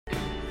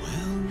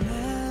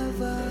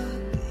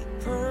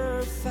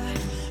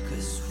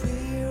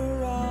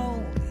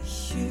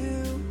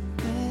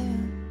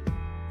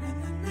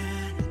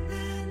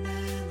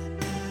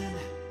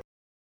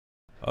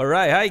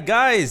Alright, hi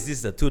guys.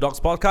 This is the Two Dogs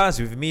Podcast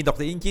with me,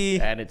 Dr.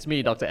 Inky. And it's me,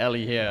 Dr.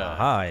 Ellie here.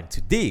 And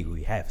today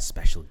we have a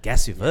special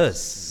guest with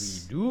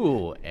us. We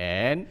do.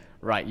 And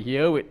right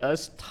here with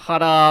us,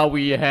 tada,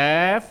 we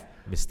have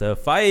Mr.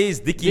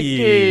 Faiz, Dickie.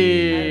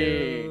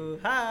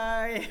 Hello.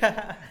 Hi.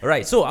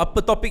 Alright, so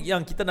apa topik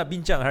yang kita nak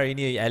bincang hari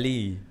ni,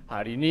 Ali?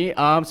 hari ni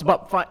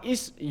sebab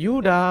Faiz, you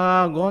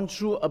dah gone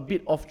through a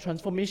bit of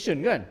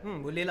transformation kan?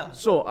 Boleh lah.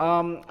 So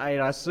I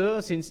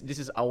rasa since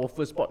this is our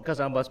first podcast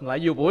dalam bahasa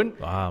Melayu pun,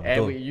 and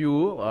betul. with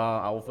you,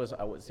 our first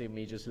I would say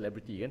major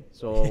celebrity kan.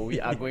 So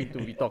we are going to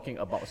be talking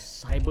about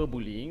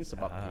cyberbullying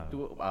sebab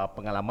itu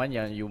pengalaman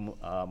yang you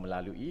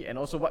melalui, and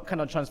also what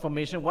kind of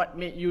transformation, what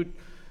made you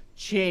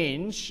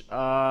change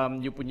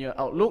you punya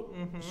outlook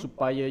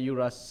supaya you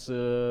rasa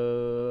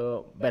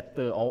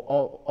better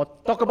or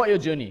talk about your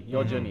journey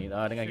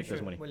dengan kita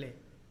semua ni.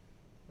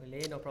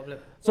 Boleh, no problem.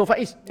 So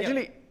Faiz,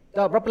 actually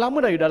berapa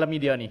lama dah you dalam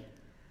media ni?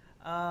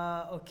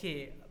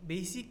 Okay,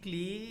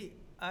 basically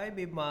I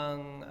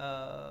memang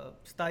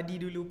study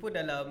dulu pun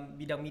dalam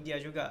bidang media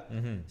juga.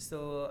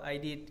 So I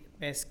did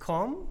mass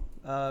comm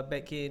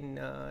back in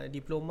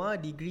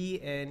diploma, degree,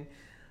 and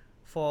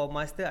for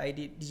master I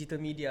did digital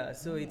media.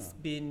 So it's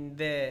been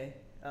there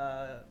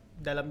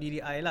dalam diri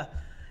I lah.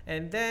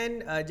 And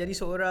then jadi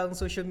seorang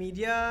social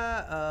media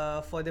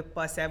for the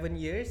past 7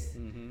 years.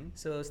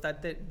 So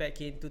started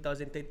back in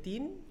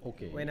 2013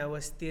 when I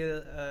was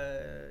still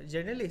a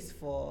journalist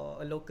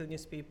for a local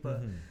newspaper.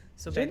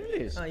 So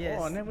journalist? Yes.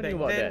 Oh, I never knew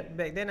about that.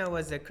 Back then I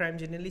was a crime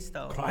journalist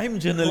tau.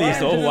 Crime journalist?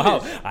 Wow.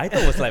 I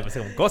thought it was like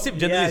gossip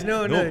journalist.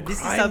 Yeah, no.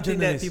 This is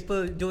something journalist that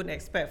people don't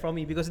expect from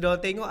me, because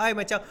diorang tengok I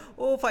macam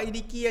Faiz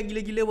Dickie yang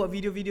gila-gila buat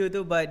video-video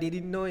tu, but they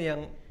didn't know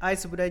yang I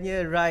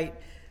sebenarnya write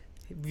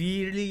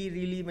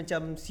really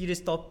macam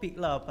serious topic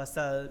lah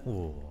pasal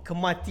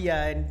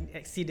kematian,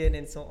 accident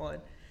and so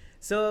on.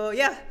 So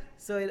yeah,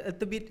 so a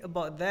little bit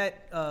about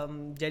that.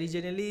 Jadi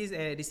journalist,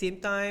 and at the same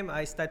time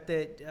I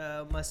started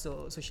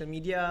masuk social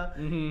media,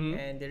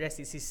 and the rest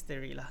is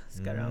history lah.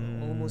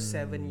 Sekarang almost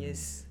 7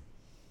 years.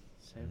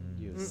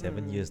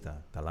 7 years dah.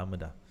 Dah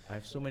lama dah. I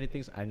have so many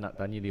things I nak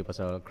tanya dia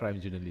pasal crime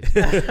journalist.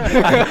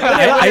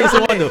 I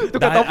also want to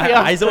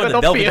I also want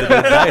to delve into the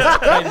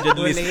crime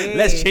journalist. Boleh.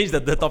 Let's change the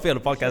topic of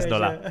the podcast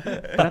Sure. lah.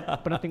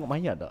 Pernah tengok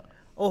mayat tak?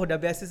 Oh, dah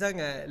biasa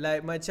sangat.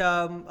 Like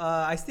macam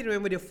I still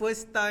remember the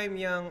first time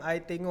yang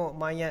I tengok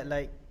mayat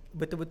like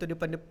betul-betul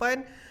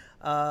depan-depan.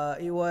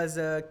 It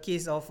was a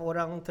case of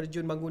orang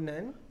terjun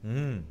bangunan.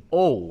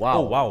 Oh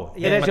wow.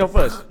 Yeah, That's your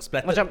first.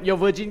 splattered. Macam your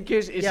virgin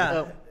case is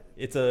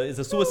It's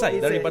a suicide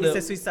It's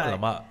a suicide.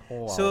 Alamak.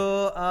 Oh, wow. So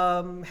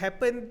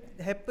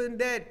happen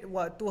that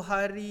waktu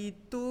hari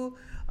tu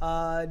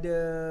the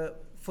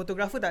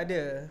photographer tak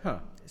ada.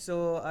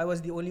 So I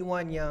was the only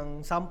one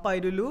yang sampai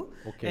dulu.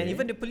 And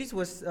even the police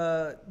was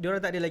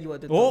diorang tak ada lagi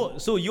waktu tu. Oh,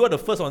 so you are the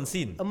first on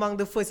scene. Among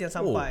the first yang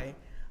sampai.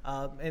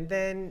 And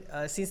then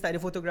since tak ada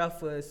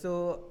photographer,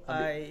 so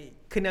I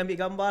kena ambil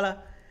gambar lah.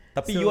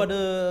 Tapi so, you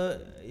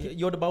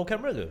ada bawa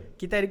kamera ke?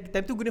 Kita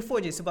time tu guna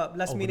phone je sebab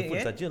last minute guna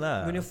phone sajalah.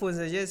 Guna phone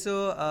saja.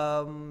 So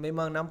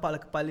memang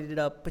nampaklah kepala dia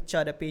dah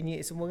pecah, dah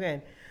penyek semua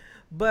kan.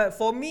 But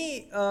for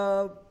me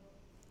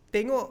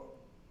tengok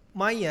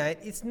mayat,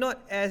 it's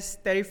not as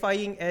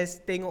terrifying as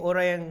tengok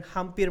orang yang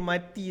hampir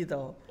mati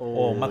tau.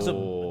 Maksud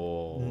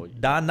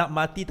dah nak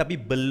mati tapi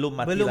belum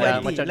mati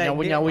lagi. Macam Like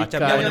nyawa-nyawa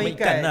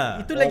ikan lah.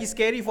 Itu lagi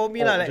scary for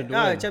me lah. Like,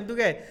 macam macam tu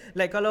kan.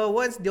 Like kalau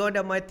once dia orang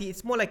dah mati,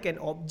 it's more like an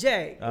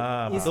object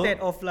instead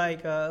of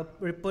like a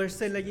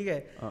person lagi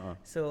kan.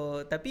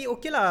 So tapi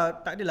okay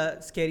lah, tak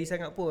adalah scary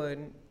sangat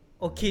pun.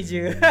 Okay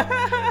je.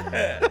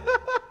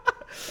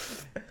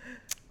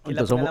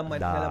 Untuk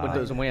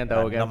semua yang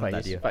tahu kan,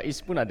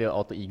 Faiz pun ada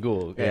alter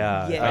ego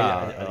kan.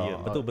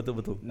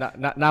 Betul.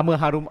 Nama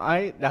harum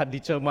I dah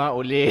dicemar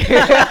oleh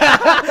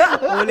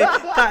oleh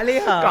Kak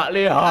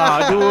Leha.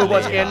 Aduh,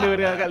 buat skandal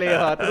dengan Kak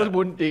Leha terus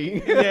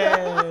bunting.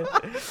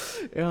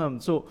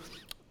 So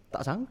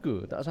tak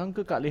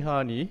sangka Kak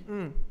Leha ni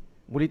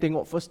boleh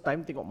tengok first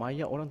time tengok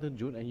mayat orang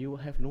terjun and you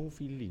have no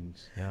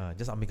feelings.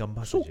 Just ambil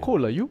gambar So saja.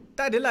 cool lah you.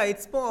 Tak adalah,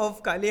 it's more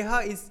of Kak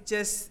Leha is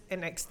just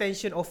an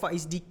extension of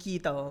Faiz Dickie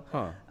tau.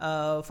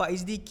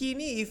 Faiz Dickie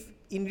ni if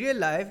in real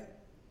life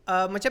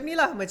macam ni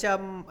lah,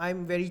 macam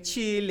I'm very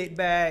chill, laid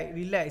back,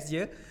 relax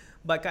je.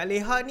 But Kak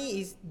Leha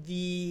ni is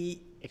the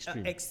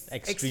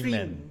extreme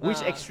man.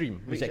 Which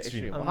extreme?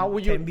 How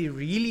would you can be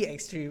really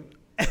extreme?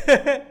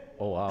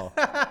 Oh wow.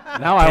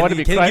 Now I want to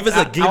be crime. Give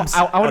us a glimpse.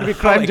 I want to be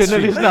crime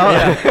journalist now.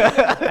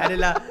 Tak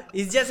adalah.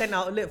 It's just an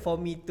outlet for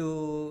me to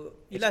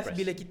yelah,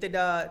 bila kita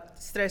dah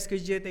stress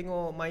kerja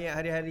tengok mayat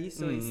hari-hari,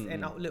 so it's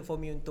an outlet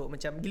for me untuk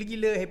macam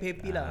gila-gila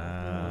happy-happy lah.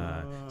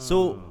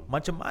 So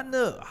macam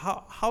mana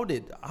how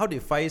did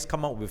Faiz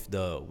come out with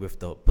the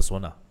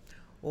persona?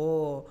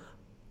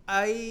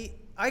 I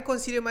I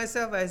consider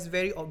myself as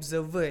very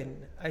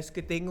observant. I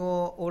suka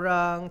tengok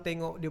orang,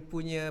 tengok dia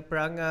punya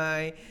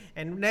perangai,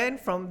 and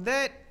then from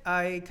that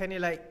I kind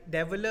of like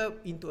develop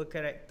into a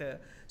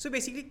character. So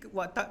basically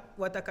watak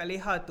Kak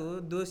Leha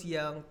tu, those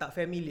yang tak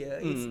familiar,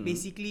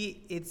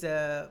 it's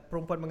a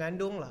perempuan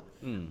mengandung lah.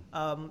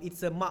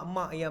 It's a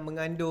mak-mak yang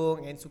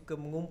mengandung and suka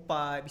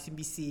mengumpat,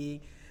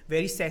 bising-bising,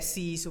 very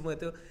sassy semua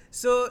tu.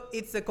 So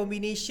it's a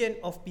combination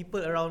of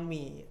people around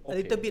me. A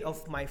little bit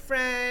of my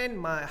friend,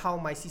 how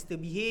my sister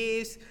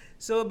behaves.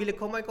 So bila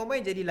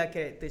combine jadilah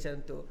karakter macam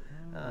tu.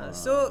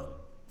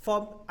 So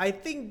I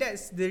think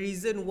that's the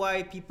reason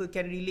why people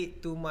can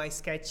relate to my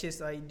sketches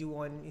I do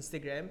on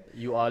Instagram.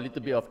 You are a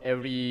little bit of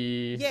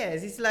every...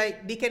 Yes, it's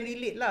like they can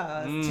relate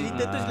lah.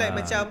 Cerita tu like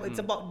macam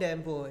it's about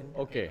them pun.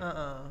 Okay.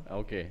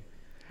 Okay.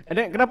 And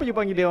then kenapa you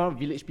panggil dia orang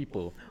village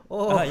people?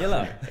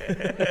 Yalah.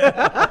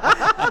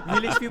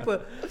 Village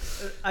people.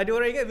 Ada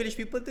orang ingat village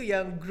people tu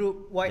yang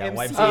group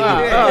YMCA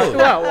YMCA tu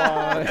kan?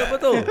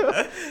 Betul.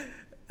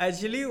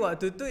 Actually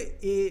waktu tu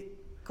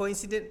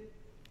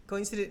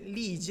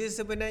coincidentally je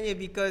sebenarnya,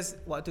 because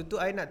waktu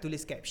tu I nak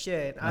tulis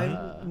caption.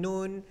 I'm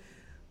known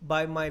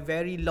by my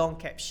very long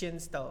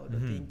captions tau,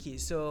 Dr. Inky.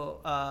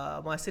 So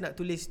masa nak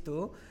tulis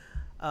tu,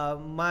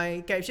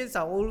 my captions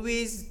are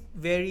always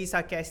very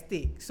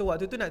sarcastic. So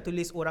waktu tu nak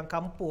tulis orang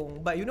kampung,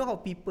 but you know how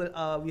people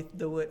are with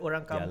the word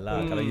orang kampung.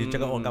 Yalah, kalau you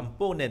cakap orang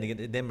kampung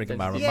then mereka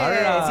marah-marah.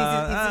 Yes,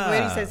 it's a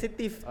very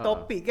sensitive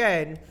topic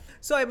kan.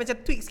 So I macam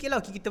tweak sikit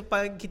lah,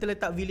 kita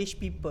letak village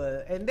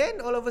people, and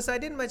then all of a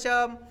sudden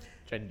macam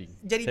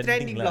jadi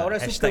trending lah. Orang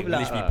suka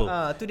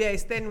pula. To the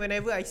extent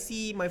whenever I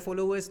see my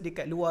followers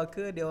dekat luar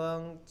ke, dia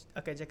orang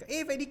akan cakap,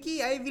 Faiz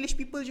Dickie, I village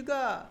people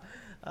juga.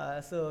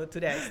 So to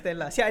that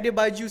extent lah. Siap ada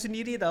baju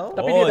sendiri tau.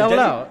 Tapi dia tahu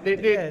lah.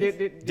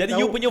 Jadi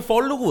you punya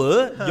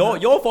follower,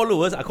 your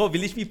followers are called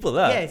village people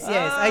lah. Yes.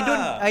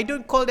 I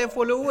don't call them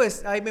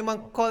followers. I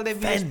memang call them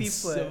village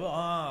people.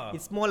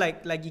 It's more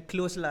like lagi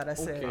close lah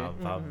rasa. Okay.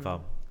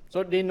 Faham.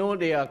 So they know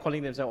they are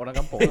calling themselves orang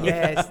kampung.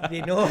 Yes,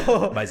 they know.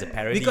 But it's a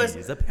parody.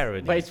 It's a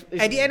parody. But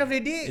at the end of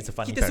the day,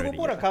 kita semua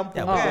pun orang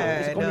kampung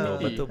kan. It's a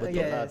community.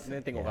 Betul lah.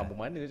 Sebenarnya tengok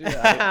kampung mana je.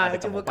 Ada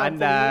kampung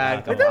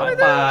Pandan, kampung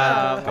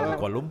kampung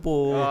Kuala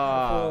Lumpur.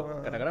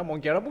 Kadang-kadang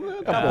Mongkiara pun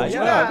kampung.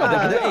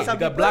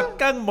 Dekat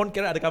belakang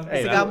Mongkiara ada kampung.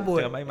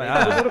 Segambut.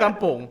 Itu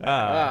kampung.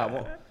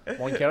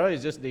 Mongkiara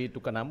is just they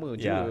tukar nama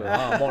je.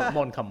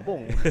 Mon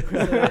kampung.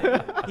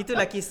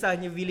 Itulah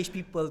kisahnya village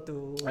people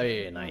tu.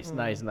 Nice.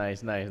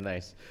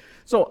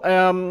 So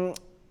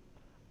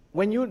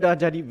when you dah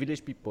jadi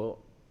village people,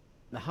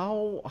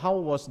 how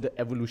was the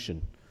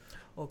evolution?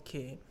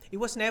 Okay, it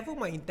was never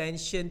my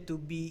intention to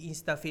be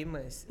Insta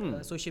famous,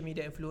 social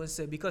media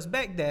influencer, because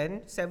back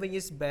then, 7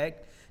 years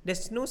back,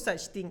 there's no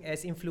such thing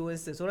as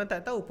influencers. Orang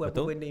tak tahu pun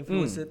apa benda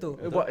influencer tu.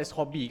 Buat as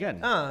hobby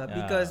kan?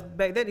 Because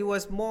back then it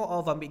was more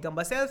of ambil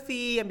gambar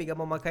selfie, ambil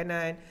gambar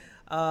makanan.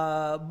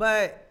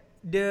 But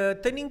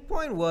the turning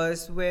point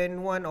was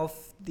when one of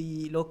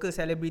the local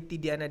celebrity,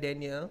 Diana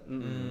Daniel,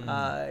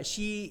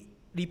 she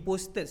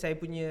reposted saya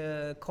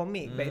punya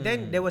komik. Back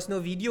then there was no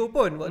video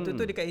pun. Waktu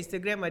tu dekat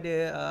Instagram ada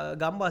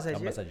gambar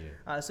saja.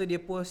 So dia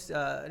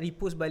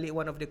repost balik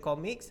one of the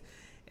comics,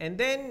 and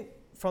then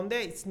from there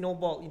it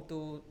snowballed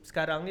into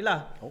sekarang ni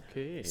lah.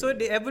 Okay. So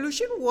the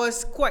evolution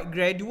was quite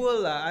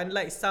gradual lah,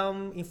 unlike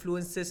some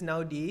influencers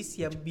nowadays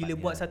yang bila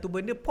buat satu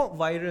benda pop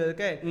viral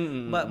kan.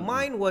 But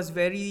mine was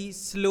very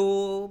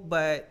slow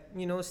but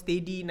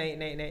steady, naik.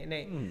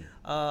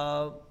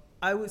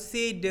 I would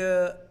say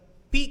the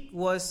peak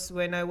was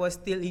when I was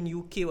still in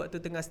UK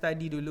waktu tengah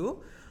study dulu.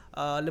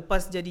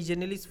 Lepas jadi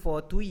journalist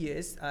for 2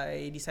 years,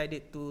 I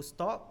decided to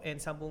stop and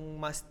sambung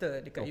master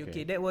dekat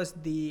UK. That was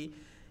the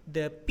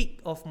peak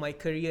of my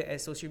career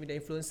as social media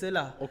influencer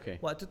lah.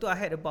 Waktu tu I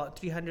had about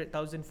 300,000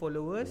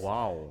 followers.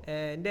 Wow.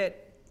 And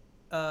that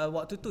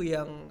waktu tu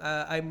yang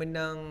I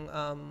menang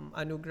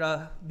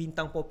anugerah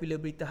bintang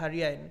popular berita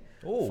harian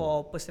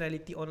for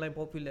personality online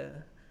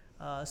popular.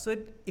 So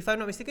if I'm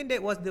not mistaken,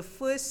 that was the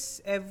first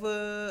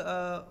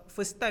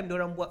first time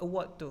diorang buat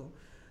award tu.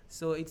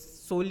 So it's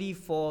solely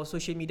for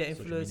social media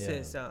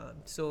influencers.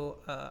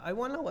 So I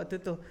won lah waktu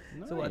tu.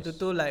 Nice. So waktu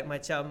tu like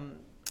macam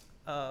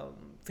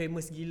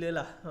famous gila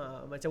lah.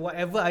 Macam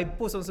whatever I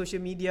post on social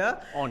media,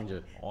 on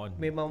je.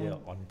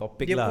 Memang on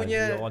topic dia lah.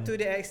 Dia punya to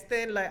the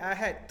extent like I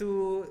had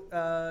to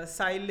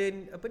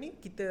silent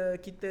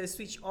kita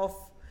switch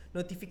off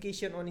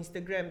notification on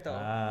Instagram tau.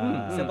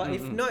 Sebab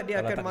if not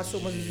dia akan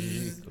masuk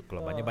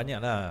kalau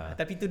banyak-banyak lah.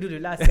 Tapi tu dulu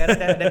lah. Sekarang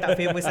dah tak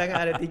famous sangat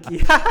ada Dickie.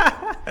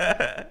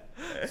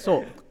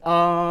 So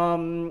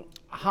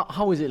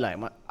how is it like?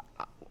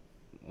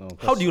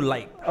 How do you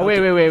like?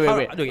 Wait.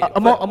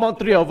 Among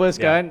three of us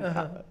kan.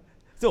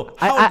 So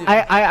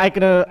I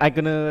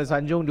kena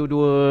sanjung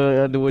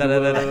dua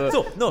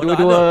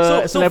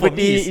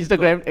celebrity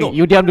Instagram.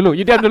 You diam dulu.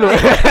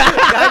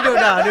 Gaduh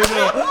dah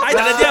dulu.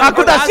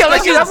 Aku dah siap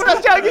lagi.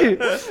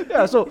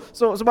 Yeah, so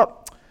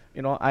sebab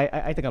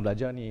I tengah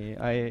belajar ni.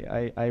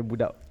 I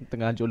budak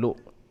tengah jolok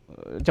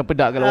macam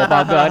pedak kat luar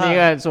pagar ni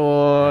kan. So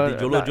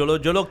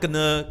Jolok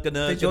kena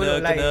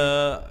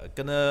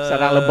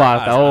sarang lebah,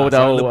 tahu.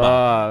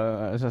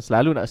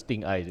 Selalu nak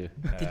sting eye je.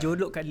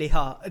 Terjolok kat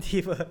leher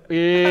tiba.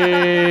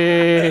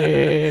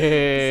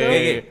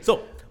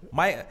 So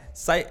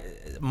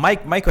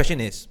my question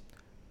is,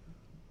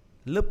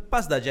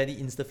 lepas dah jadi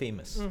Insta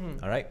famous,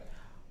 alright,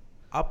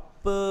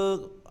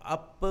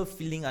 apa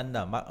feeling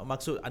anda?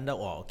 Maksud anda,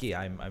 okay,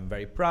 I'm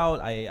very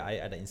proud, I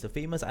ada Insta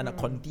famous, I nak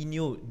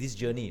continue this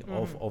journey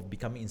of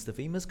becoming Insta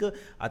famous ke?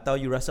 Atau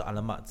you rasa,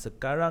 alamak,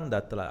 sekarang dah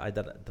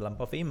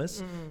terlampau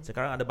famous,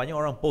 sekarang ada banyak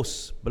orang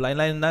post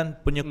berlain-lainan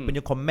punya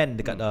komen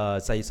dekat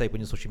saya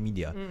punya social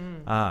media.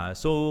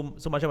 So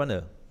macam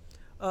mana?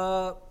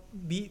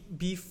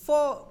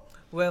 Before,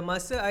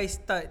 masa I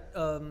start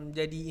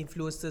jadi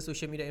influencer,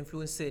 social media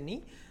influencer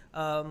ni,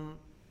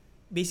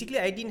 basically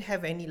I didn't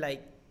have any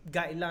like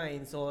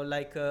guidelines or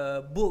like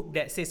a book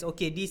that says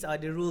okay, these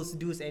are the rules,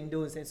 do's and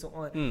don'ts and so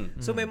on.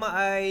 So memang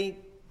I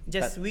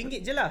just wing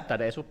it je lah. Tak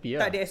ada SOP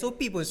lah. Tak ada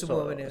SOP pun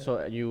semua benda. So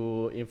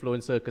you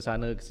influencer ke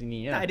sana ke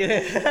sini lah. Tak ada.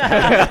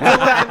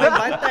 Semua I main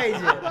bantai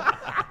je.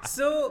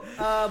 So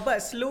but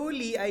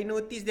slowly I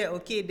noticed that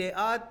okay, there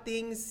are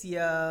things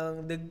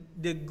yang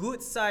the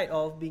good side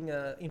of being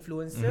a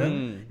influencer,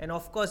 and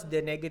of course the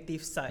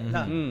negative side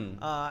lah.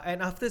 And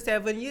after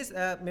 7 years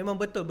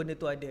memang betul benda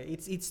tu ada.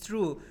 It's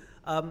true.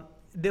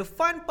 The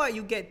fun part,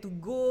 you get to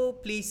go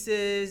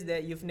places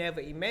that you've never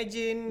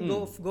imagined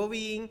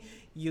going.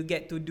 You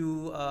get to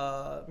do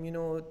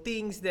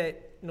things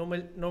that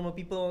normal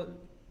people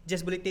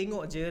just boleh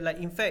tengok je. Like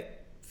in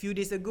fact, few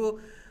days ago,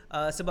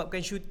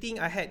 sebabkan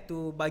shooting, I had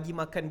to bagi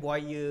makan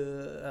buaya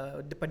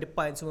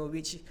depan-depan semua,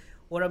 which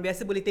orang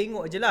biasa boleh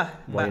tengok je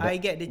lah. But I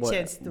get the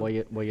chance to.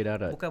 Buaya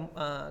darat. Bukan,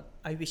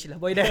 I wish lah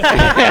buaya darat.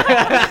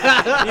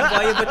 Ni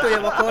buaya betul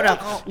yang makan orang.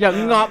 Yang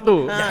ngap tu.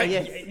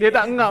 Yes. Dia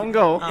tak ngap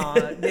kau.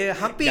 Dia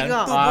hampir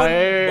ngap. Yang tu pun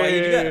buaya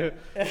juga.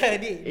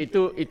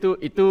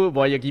 Itu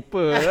buaya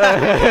keeper.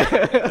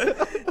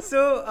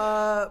 So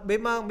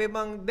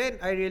memang then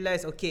I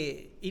realise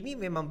okay, ini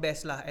memang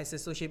best lah as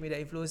a social media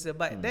influencer.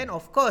 But then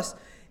of course,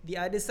 the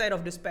other side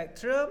of the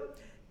spectrum,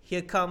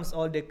 here comes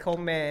all the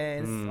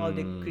comments, all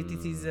the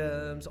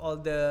criticisms, all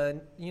the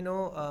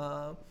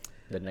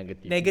the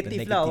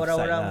negative lah,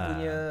 orang-orang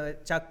punya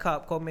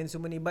cakap, komen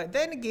semua ni. But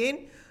then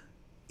again,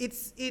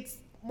 it's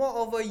more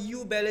of a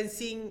you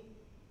balancing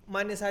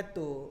mana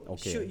satu.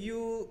 Okay. Should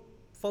you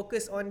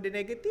focus on the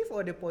negative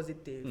or the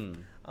positive?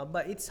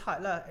 But it's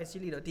hard lah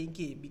actually, Dr.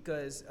 Inky,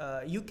 because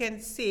you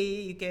can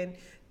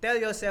tell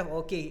yourself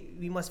okay,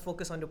 we must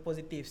focus on the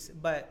positives,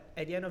 but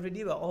at the end of the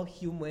day, we're all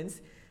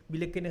humans.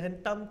 Bila kena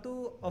hentam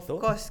tu, of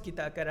course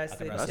kita akan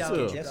rasa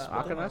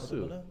akan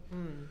rasa.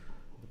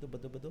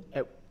 Betul.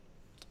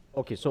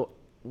 Okay, so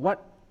what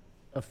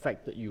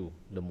affected you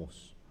the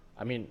most?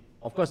 I mean,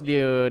 of course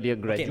dia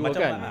gradual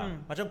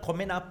kan. Macam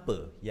komen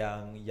apa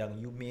yang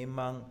you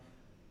memang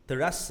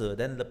terasa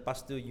dan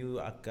lepas tu you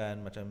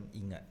akan macam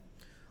ingat?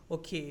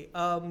 Okay,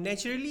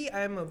 naturally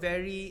I'm a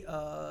very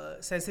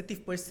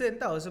sensitive person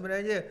tau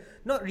sebenarnya.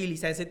 Not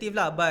really sensitive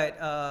lah, but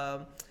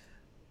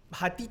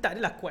hati tak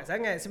adalah kuat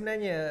sangat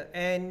sebenarnya.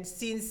 And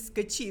since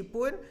kecil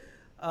pun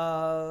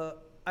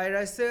I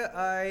rasa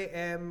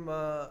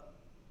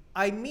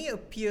I may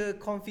appear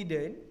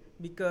confident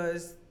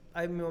because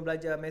I memang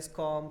belajar mass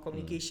comm,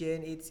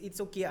 communication.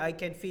 It's okay, I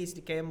can face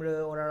the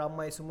camera, orang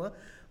ramai semua.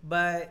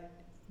 But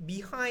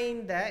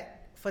behind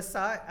that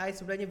facade, I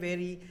sebenarnya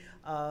very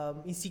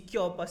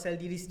insecure pasal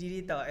diri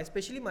sendiri tau,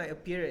 especially my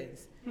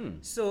appearance.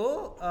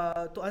 So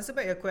to answer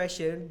back your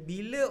question,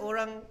 bila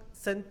orang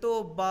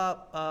sentuh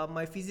bab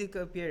my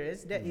physical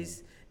appearance, that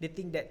is the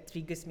thing that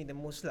triggers me the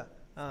most lah.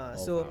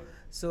 So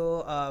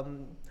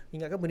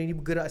ingatkan benda ni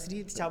bergerak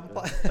sendiri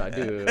tercampak. Tak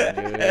ada.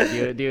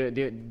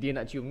 Dia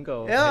nak cium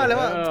kau. Ya,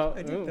 lawak.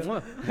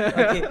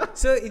 Okay.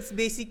 So it's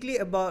basically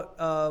about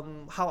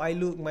how I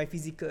look, my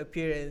physical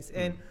appearance.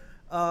 And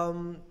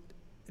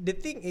the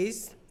thing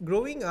is,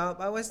 growing up,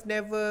 I was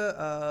never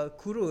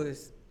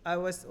kurus. I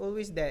was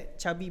always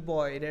that chubby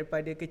boy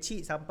daripada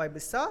kecil sampai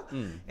besar.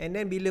 And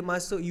then bila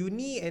masuk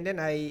uni, and then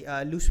I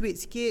lose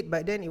weight sikit,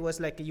 but then it was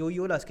like a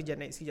yo-yo lah,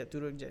 sekejap naik, sekejap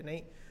turun, sekejap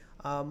naik.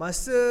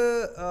 Masa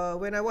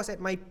when I was at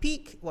my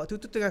peak,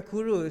 waktu tu tengah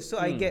kurus, so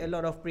I get a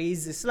lot of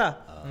praises lah.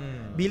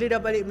 Bila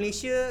dah balik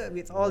Malaysia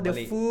with all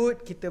the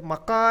food, kita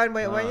makan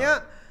banyak-banyak,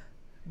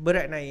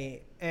 berat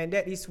naik. And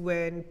that is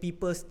when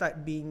people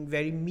start being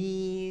very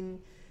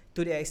mean,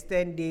 to the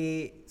extent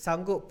they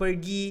sanggup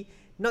pergi,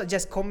 not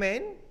just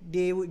comment,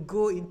 they would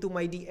go into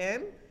my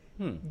DM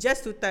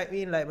just to type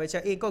in like macam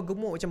kau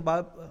gemuk macam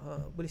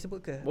boleh sebut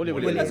ke?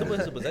 Boleh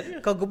sebut saja.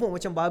 Kau gemuk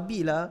macam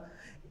babi lah.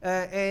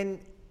 And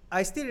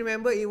I still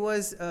remember it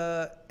was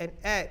an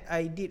ad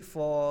I did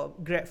for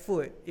Grab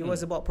Food. It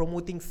was about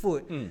promoting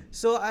food.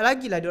 So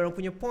lagilah diorang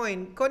punya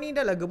point, kau ni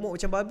dah lah gemuk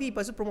macam babi,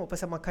 lepas tu promote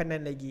pasal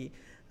makanan lagi.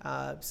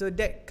 So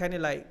that kind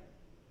of like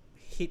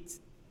hits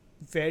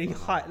very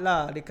hard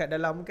lah dekat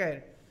dalam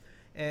kan.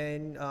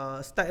 And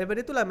start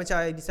daripada tu lah macam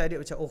I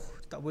decided macam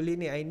tak boleh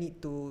ni, I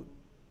need to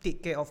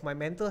take care of my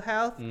mental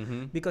health,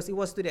 because it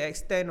was to the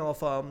extent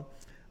of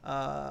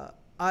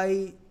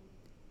I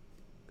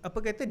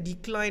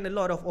decline a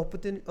lot of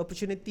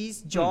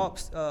opportunities,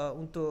 jobs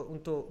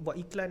untuk buat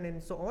iklan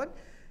and so on,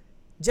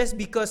 just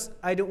because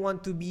I don't want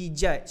to be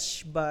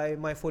judged by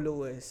my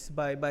followers,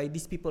 by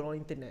these people on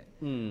internet.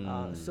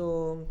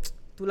 So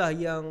itulah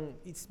yang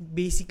it's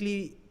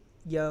basically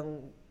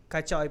yang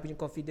kacau I punya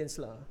confidence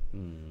lah.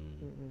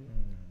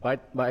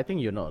 But I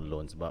think you're not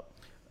alone sebab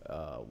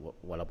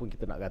walaupun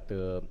kita nak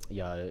kata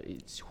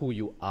it's who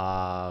you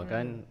are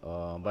kan,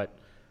 but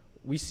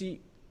we see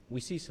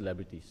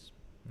celebrities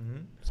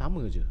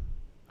sama je.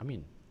 I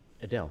mean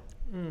Adele,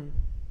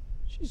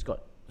 she's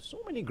got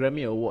so many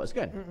Grammy awards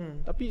kan,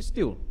 tapi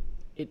still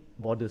it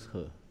bothers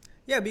her.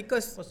 Yeah,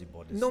 because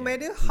no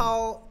matter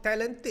how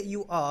talented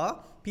you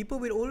are,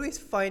 people will always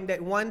find that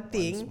one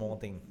thing, small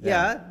thing,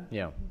 that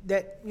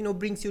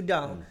brings you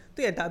down.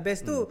 Tu yang tak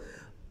best tu.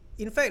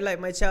 In fact, like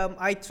macam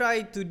I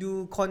try to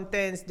do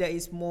contents that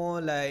is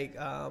more like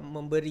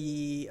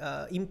memberi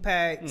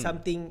impact,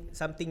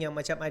 something yang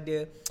macam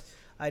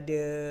ada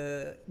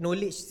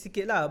knowledge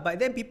sikit lah. But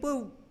then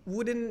people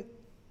wouldn't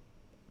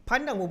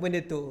pandang pun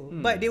benda tu,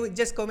 but they would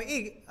just comment,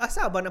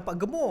 asal abang nampak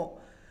gemuk.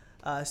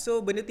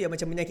 So benda tu yang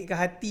macam menyakitkan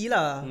hati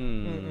lah.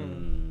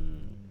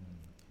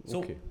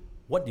 So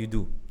what do you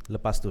do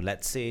lepas tu?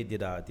 Let's say dia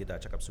dah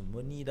cakap semua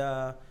ni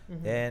dah,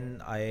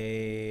 then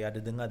I ada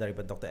dengar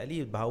daripada Dr.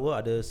 Ali bahawa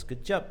ada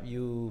sekejap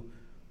you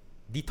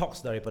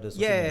detox daripada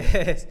social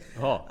media.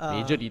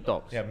 Major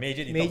detox. Yeah,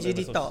 major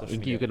detox.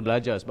 Inky you kena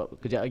belajar sebab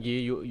kejap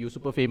lagi you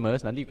super famous,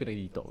 nanti you kena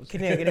detox.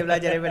 Kena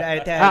belajar daripada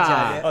Aita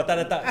aja.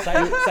 Tak.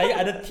 Saya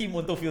ada team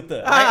untuk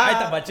filter. I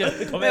tak baca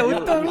komen.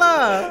 Untung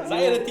lah.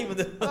 Saya ada team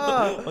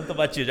untuk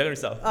baca, jangan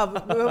risau.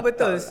 Memang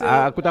betul. So,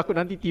 aku takut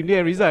nanti team dia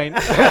yang resign.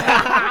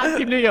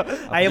 Team dia.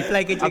 I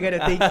apply kerja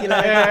kan, thank you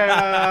lah.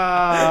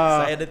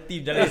 Saya ada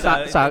team, jangan risau.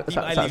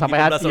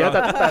 Sampai hati ya,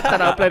 tak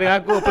nak apply dengan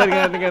aku,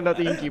 apply dengan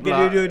Dr. Inky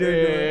pula.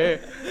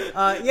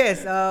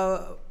 Yes,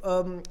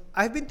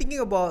 I've been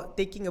thinking about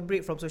taking a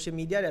break from social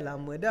media dah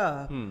lama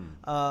dah.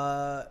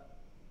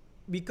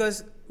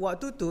 Because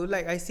waktu tu,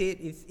 like I said,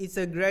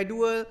 it's a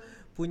gradual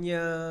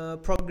punya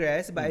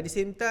progress, but at the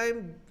same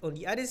time, on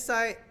the other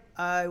side,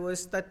 I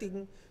was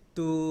starting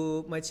to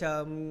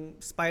macam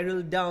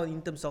spiral down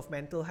in terms of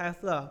mental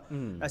health lah.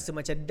 Rasa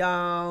macam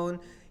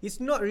down. It's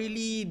not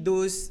really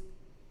those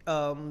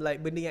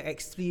like benda yang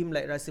extreme,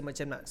 like rasa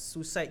macam nak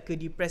suicide ke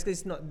depressed ke.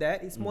 It's not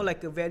that. It's more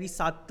like a very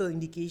subtle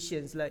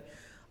indications, like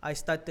I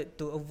started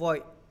to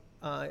avoid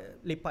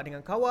lepak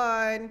dengan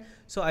kawan.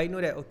 So I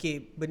know that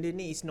okay, benda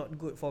ni is not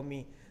good for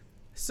me.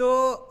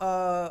 So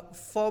 4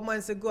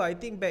 months ago, I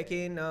think back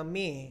in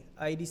May,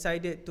 I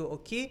decided to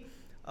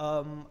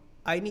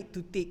I need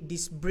to take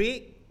this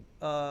break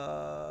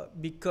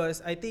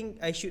because I think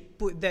I should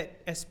put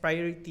that as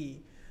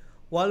priority.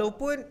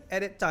 Walaupun at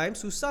that time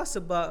susah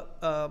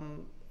sebab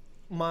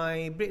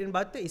my bread and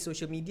butter is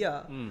social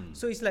media.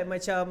 So it's like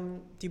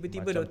macam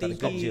tiba-tiba Dr.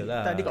 Inky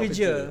tak ada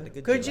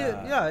kerja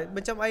lah.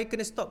 Macam I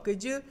kena stop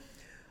kerja,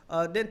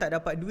 then tak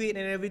dapat duit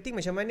and everything,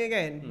 macam mana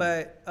kan.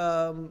 But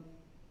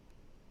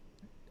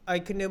I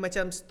kena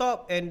macam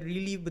stop and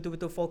really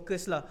betul-betul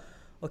fokus lah.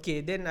 Okay,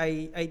 then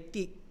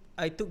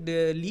I took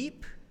the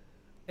leap,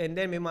 and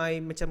then memang I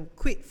macam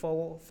quit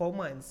for 4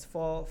 months.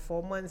 For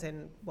 4 months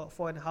and about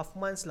 4.5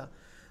 months lah,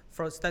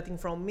 starting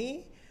from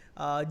May,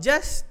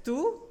 just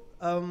to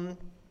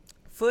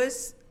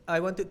first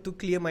I wanted to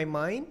clear my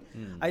mind.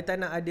 I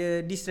tak nak ada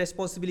this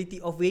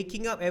responsibility of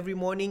waking up every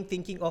morning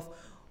thinking of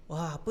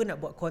apa nak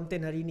buat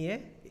content hari ni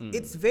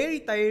It's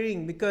very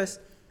tiring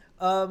because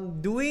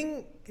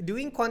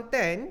doing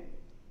content,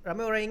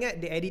 ramai orang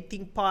ingat the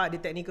editing part, the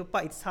technical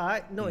part, it's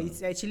hard. No,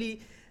 it's actually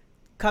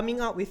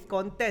coming out with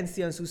contents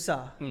yang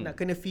susah. Nak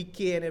kena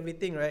fikir and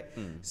everything, right?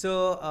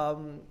 So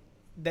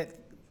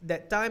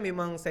that time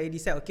memang saya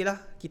decide, okay lah,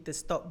 kita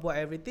stop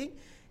buat everything.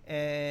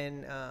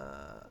 And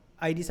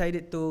I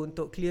decided to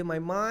untuk clear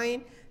my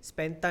mind,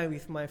 spend time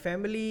with my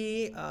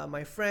family,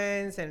 my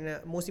friends,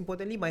 and most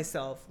importantly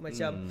myself.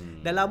 Macam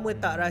dah lama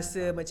tak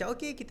rasa macam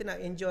okay, kita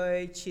nak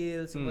enjoy,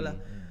 chill semualah.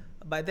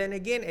 But then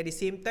again, at the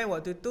same time,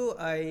 waktu tu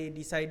I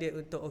decided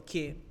untuk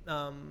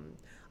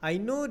I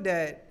know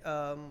that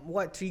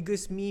what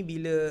triggers me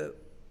bila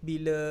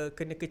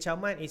kena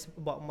kecaman is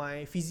about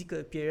my physical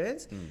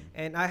appearance,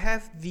 and I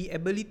have the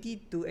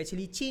ability to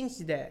actually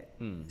change that.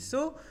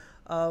 So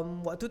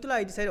waktu tu lah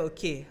I decided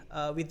okay,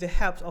 with the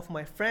help of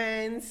my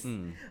friends,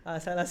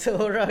 salah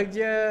seorang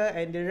je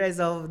and the rest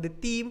of the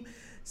team.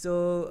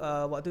 So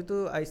waktu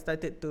tu I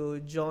started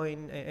to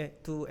join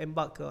to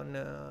embark on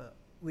a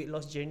weight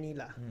loss journey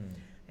lah.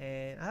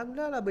 And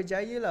alhamdulillah lah,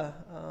 berjaya lah.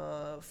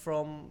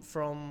 From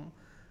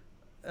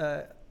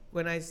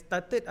when I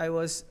started, I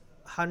was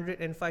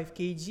 105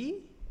 kg,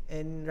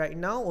 And right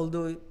now,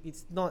 although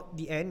it's not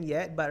the end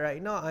yet, but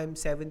right now I'm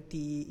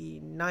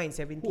 79,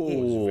 78.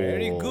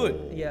 Very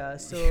good. Yeah,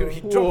 so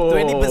You dropped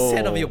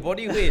 20% of your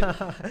body weight.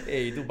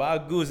 Itu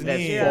bagus That's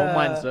ni. 4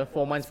 months,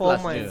 4 months Four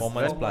plus. months. 4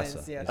 months 4 plus.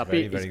 months, yeah. It's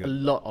Tapi very it's a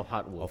good. lot of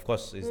hard work. Of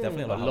course, it's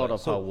definitely A lot of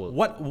so hard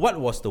work.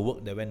 What was the work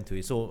that went to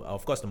it? So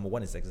of course, number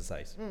one is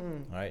exercise.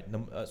 Alright.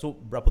 So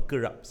berapa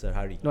kerap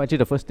sehari? No,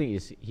 actually the first thing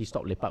is he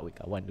stopped lepak with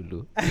kawan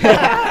dulu.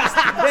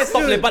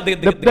 Stop lepak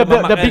dengan The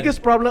mamak kan? biggest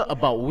problem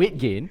about weight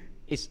gain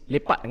is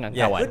lepak dengan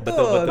Yeah, kawan.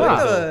 betul.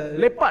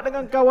 Lepak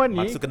dengan kawan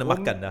ni Maksud kena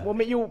makan dah. will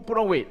make you put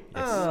on weight.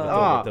 Yes,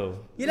 betul.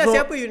 Yelah, So-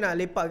 siapa you nak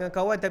lepak dengan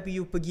kawan tapi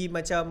you pergi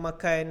macam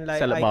makan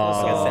like Salad air bar.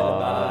 kosong. Salad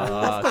bar.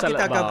 Of course Salad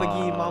kita akan bar.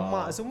 pergi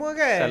mamak semua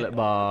kan. Salad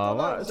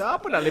bar.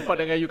 Siapa nak lepak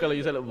dengan you kalau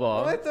you salad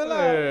bar? Betul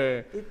lah.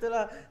 Eh.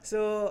 Itulah.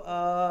 So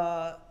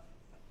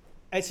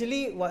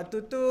actually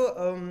waktu tu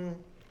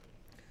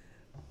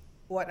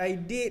what I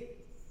did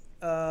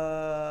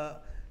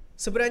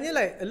sebenarnya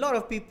like a lot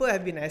of people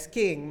have been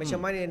asking macam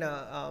mana nak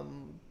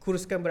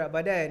kuruskan berat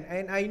badan,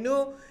 and I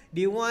know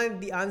they want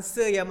the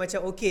answer yang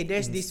macam okay,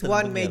 there's this Instant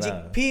one punya magic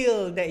lah. pill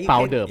that you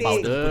Powder, can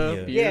take.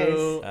 pil, Yes.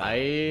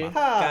 air.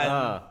 Makan,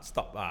 Ha.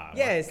 stop.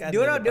 Yes, Makan,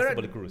 diorang then lepas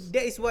tu boleh kurus.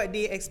 that is what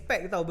they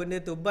expect tau benda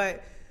tu,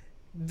 but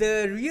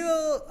the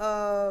real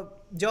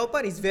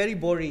jawapan is very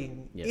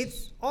boring. Yes. It's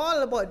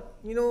all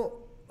about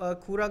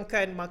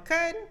kurangkan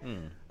makan,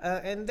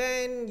 and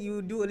then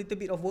you do a little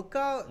bit of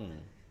workout.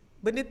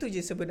 Benda tu je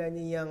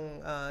sebenarnya yang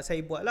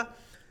saya buat lah.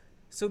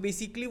 So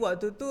basically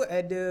waktu tu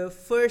at the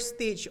first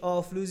stage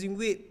of losing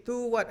weight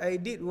tu, what I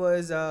did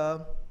was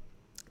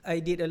I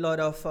did a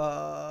lot of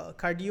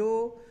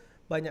cardio,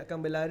 banyakkan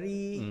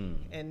berlari,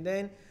 and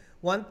then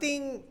one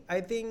thing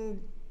I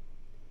think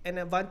an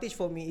advantage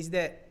for me is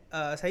that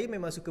saya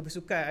memang suka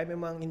bersukan, I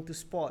memang into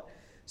sport.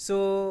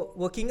 So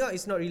working out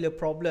is not really a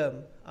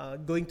problem.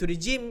 Going to the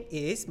gym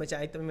is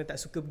macam I memang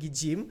tak suka pergi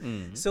gym.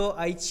 So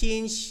I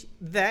change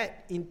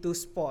that into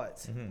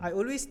sports. I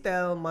always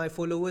tell my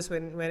followers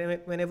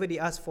whenever they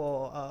ask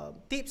for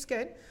tips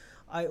kan,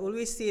 I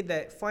always say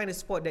that find a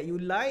sport that you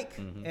like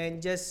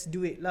and just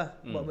do it lah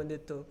buat benda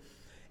tu.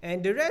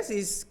 And the rest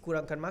is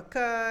kurangkan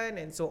makan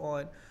and so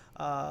on.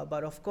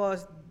 But of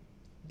course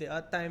there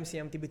are times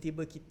yang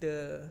tiba-tiba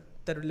kita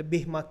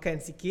terlebih makan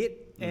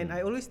sikit, and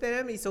I always tell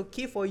them it's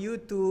okay for you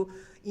to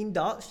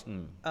indulge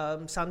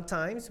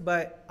sometimes,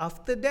 but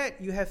after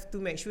that you have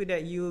to make sure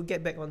that you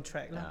get back on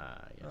track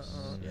lah. Yes.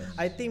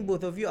 I think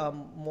both of you are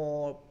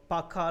more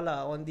pakar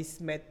lah on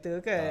this matter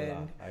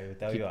kan. I will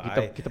tell you,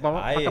 Kita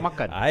pakai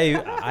makan.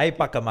 I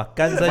pakai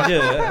makan saja.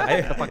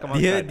 pakai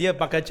makan. Dia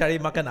pakai cari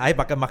makan, I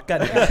pakai makan.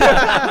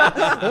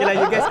 Okay lah,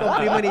 you guys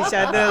compliment each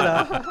other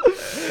lah.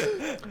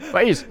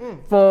 Faiz,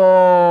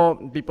 for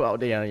people out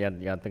there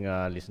yang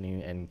tengah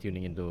listening and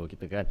tuning into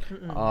kita kan,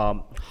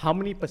 how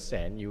many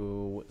percent you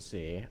would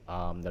say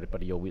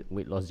daripada your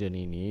weight loss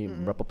journey ni,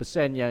 berapa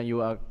persen yang you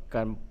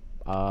akan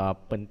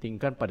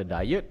pentingkan pada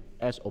diet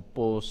as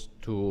opposed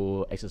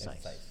to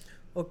exercise?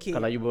 Okay.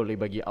 Kalau you boleh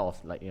bagi out of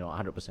like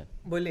 100%.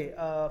 Boleh.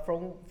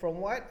 From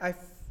what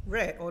I've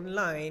read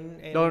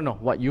online and No,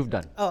 what you've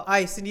done.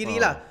 I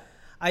sendirilah.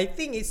 I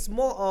think it's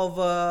more of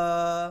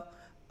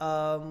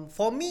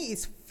for me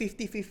it's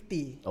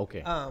 50-50.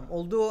 Okay.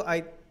 Although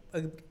I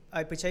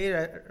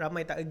percaya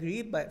ramai tak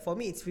agree, but for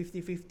me it's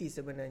 50-50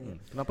 sebenarnya.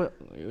 Kenapa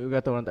you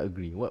kata orang tak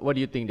agree? What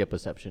do you think their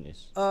perception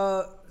is?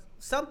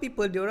 Some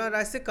people diorang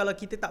rasa kalau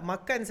kita tak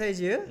makan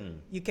saja,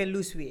 you can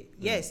lose weight.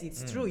 Yes, it's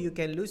true you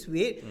can lose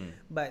weight,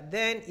 but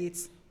then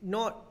it's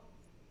not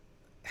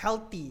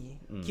healthy.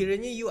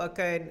 Kiranya you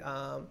akan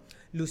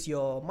lose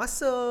your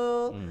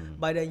muscle,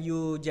 badan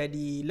you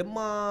jadi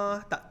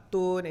lemah, tak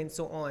tone and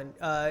so on.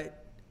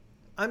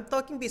 I'm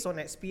talking based on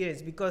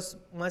experience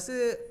because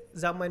masa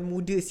zaman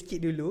muda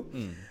sikit dulu,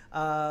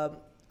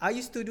 I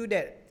used to do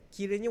that.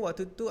 Kiranya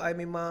waktu tu I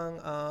memang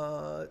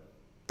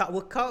tak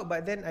workout,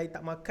 but then I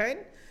tak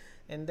makan.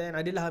 And then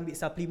adalah ambil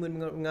suplemen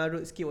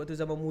mengarut sikit waktu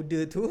zaman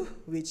muda tu,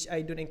 which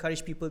I don't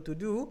encourage people to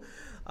do.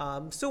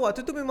 So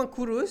waktu tu memang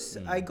kurus.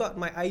 I got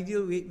my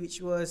ideal weight, which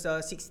was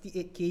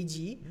 68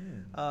 kg.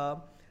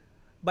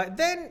 But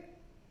then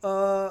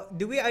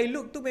the way I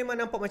look tu memang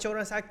nampak macam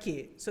orang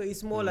sakit. So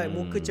it's more like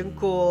muka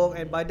cengkok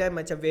and badan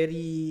macam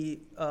very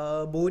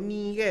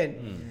bony kan.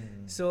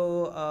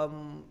 So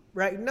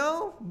right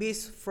now,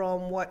 based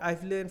from what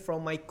I've learned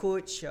from my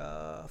coach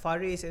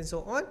Faiz and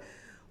so on,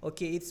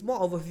 okay, it's more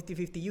of a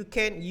 50-50. You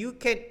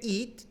can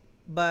eat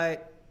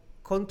but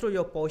control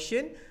your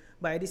portion,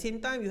 but at the same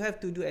time you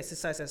have to do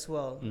exercise as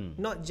well.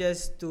 Not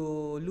just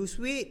to lose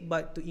weight,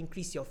 but to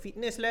increase your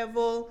fitness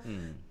level,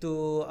 to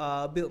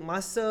build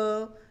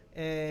muscle.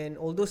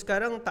 And although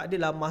sekarang tak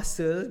adalah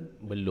muscle,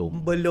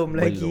 belum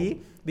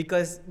lagi,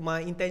 because my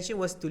intention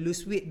was to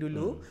lose weight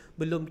dulu,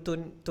 belum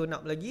tone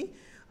up lagi.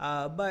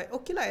 But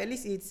okay lah, at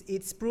least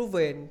it's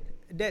proven.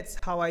 That's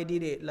how I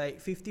did it. Like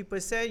 50%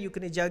 you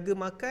kena jaga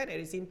makan, at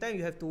the same time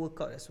you have to work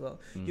out as well.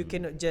 You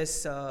cannot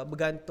just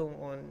bergantung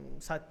on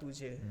satu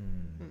je.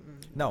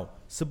 Now,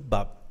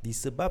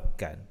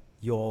 disebabkan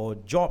your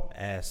job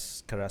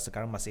as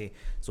sekarang masih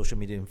social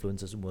media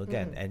influencer semua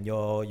kan, and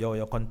your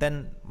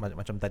content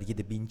macam tadi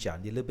kita bincang,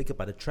 dia lebih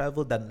kepada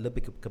travel dan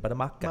lebih kepada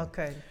makan.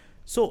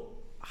 So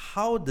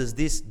how does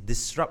this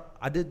disrupt,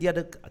 dia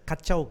ada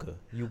kacau ke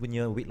you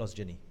punya weight loss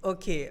journey?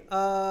 Okay,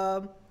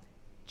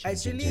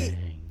 actually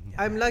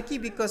I'm lucky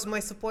because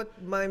my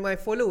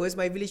followers,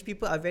 my village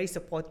people are very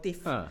supportive.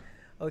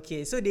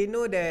 Okay, so they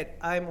know that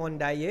I'm on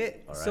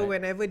diet. Alright. So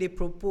whenever they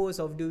propose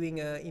of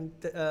doing a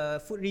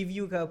food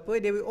review ke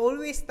apa, they will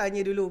always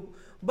tanya dulu,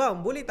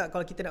 bang, boleh tak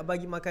kalau kita nak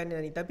bagi makanan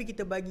ni, tapi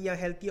kita bagi yang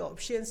healthy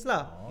options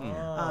lah.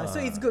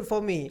 So it's good for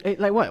me.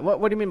 Like what?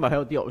 What do you mean by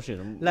healthy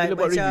options? Like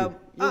macam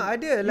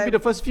ada like the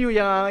first few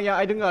yang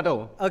I dengar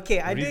tau. Okay,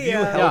 ada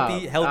review yang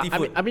healthy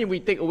food. I mean we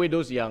take away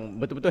those yang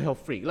betul-betul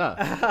health freak lah.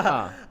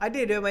 Ada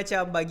dia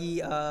macam bagi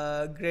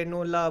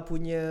granola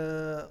punya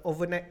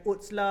overnight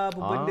oats lah,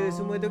 apa benda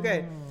semua tu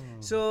kan.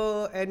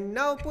 So and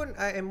now pun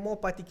I am more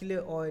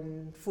particular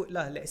on food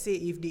lah. Let's say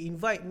if they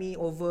invite me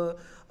over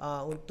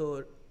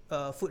untuk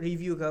food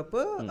review ke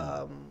apa,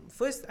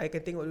 first I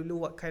can tengok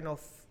dulu what kind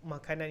of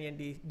makanan yang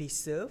they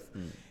serve,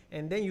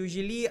 and then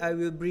usually I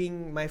will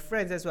bring my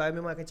friends as well. I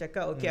memang akan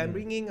cakap, okay, I'm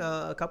bringing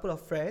a couple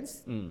of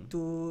friends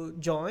to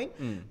join,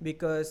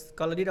 because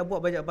kalau dia dah buat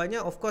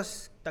banyak-banyak, of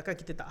course takkan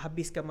kita tak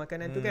habiskan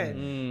makanan tu kan.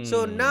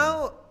 So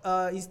now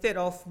instead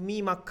of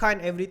me makan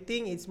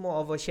everything, it's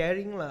more of a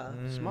sharing lah.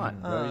 Smart,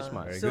 very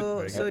smart. Very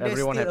good. So there's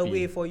Everyone still a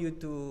happy. way for you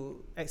to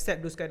accept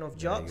those kind of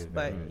jobs,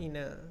 but in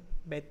a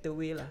better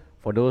way lah.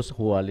 For those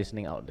who are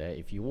listening out there,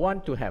 if you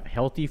want to have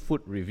healthy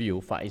food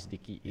review, Faiz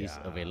Dickie is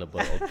available.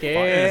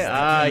 Okay,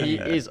 he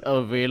is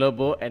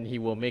available, and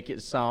he will make it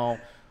sound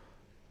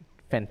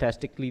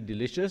fantastically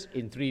delicious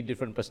in 3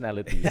 different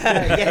personalities.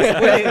 Yes,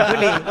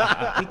 boleh.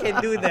 We can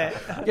do that.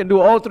 You can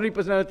do all 3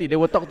 personalities. They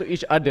will talk to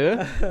each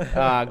other,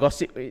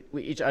 gossip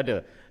with each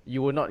other.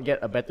 You will not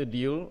get a better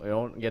deal,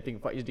 getting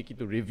Faiz Dickie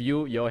to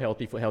review your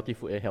healthy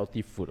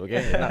food.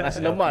 Okay. Nasi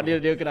lemak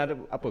dia kena ada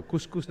apa?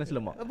 Kus nasi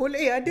lemak.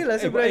 Boleh, ada lah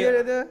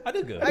sebenarnya. Ada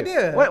ke? Ada.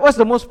 What's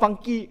the most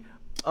funky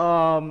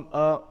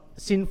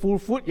sinful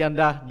food yang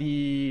dah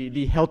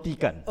di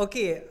healthykan?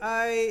 Okay,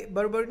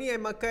 baru-baru ni I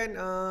makan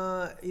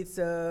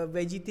it's a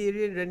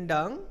vegetarian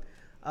rendang.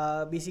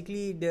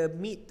 Basically the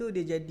meat tu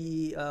dia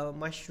jadi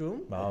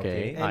mushroom.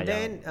 Okay. And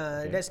then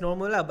that's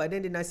normal lah. But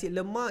then the nasi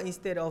lemak,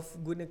 instead of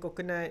guna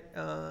coconut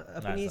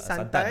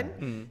santan,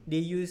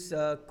 they use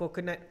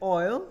coconut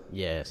oil.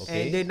 Yes.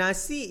 And the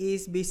nasi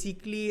is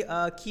basically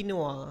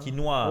quinoa.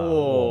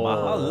 Oh,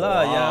 mahal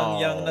lah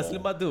yang nasi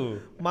lemak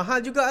tu. Mahal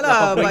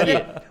jugalah. But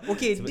then,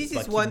 okay, Sebab this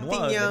is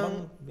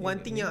quinoa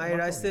one thing yang I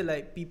rasa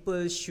like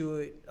people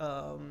should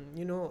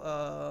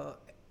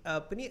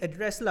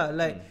address lah,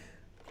 like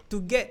to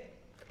get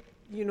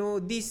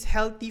this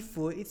healthy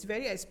food, it's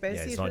very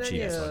expensive. It's not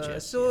cheap.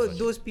 So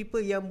those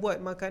people yang buat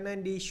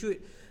makanan, they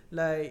should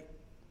like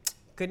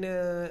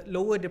kena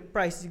lower the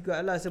price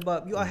jugalah,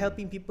 sebab you are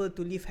helping people to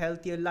live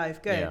healthier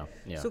life kan.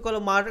 So kalau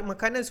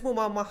makanan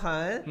semua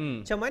mahal,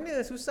 macam mana,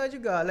 susah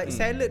juga. Like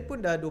salad pun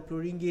dah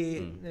RM20.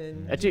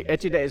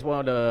 Actually that is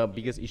one of the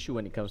biggest issue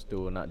when it comes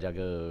to nak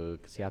jaga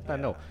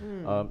kesihatan tau.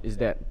 Is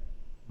that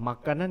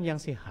makanan yang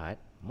sihat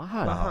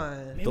mahal.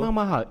 Memang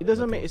mahal. It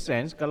doesn't make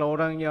sense kalau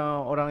orang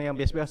yang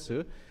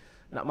biasa-biasa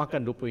nak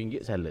makan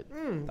RM20 salad.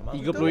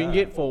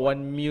 RM30 for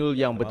one meal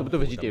yang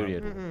betul-betul vegetarian.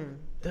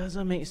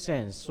 Doesn't make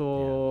sense.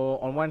 So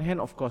on one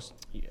hand, of course,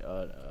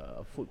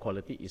 food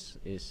quality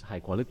is high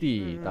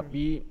quality.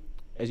 Tapi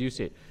as you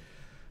said,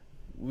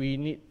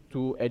 we need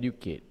to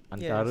educate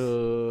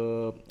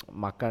antara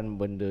makan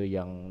benda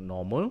yang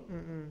normal,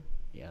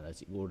 ya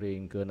nasi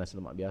goreng ke nasi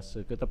lemak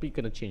biasa ke, tapi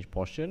kena change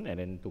portion and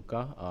then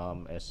tukar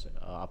as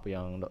apa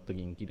yang Dr.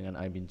 Ginki dengan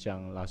I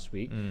bincang last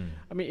week.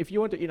 I mean, if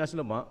you want to eat nasi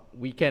lemak,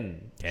 we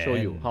can show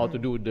you how to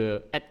do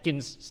the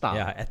Atkins style.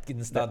 Ya,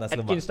 Atkins style nasi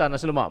lemak. Atkins style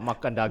nasi lemak,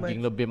 makan daging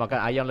lebih, makan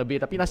ayam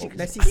lebih, tapi nasi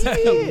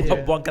sikit.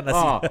 Buangkan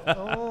nasi.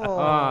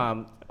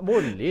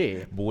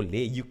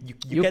 Boleh.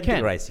 You can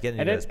take rice. You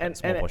can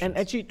and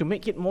actually to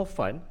make it more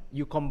fun,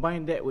 you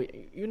combine that with,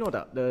 you know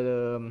that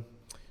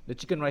the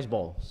chicken rice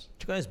balls.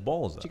 Chicken rice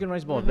balls. Chicken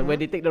rice balls. Where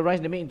they take the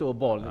rice, they make into a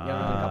ball. Yang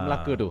kat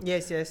Melaka tu.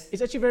 Yes.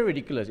 It's actually very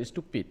ridiculous. It's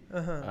stupid.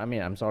 I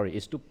mean, I'm sorry.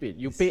 It's stupid.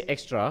 You pay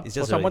extra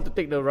for someone to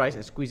take the rice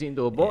and squeeze it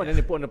into a ball, and then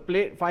they put on a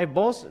plate 5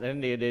 balls,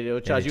 and then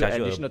they'll charge you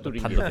additional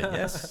RM2.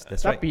 Yes,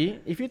 that's right. Tapi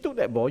if you took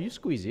that ball, you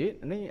squeeze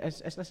it, and then as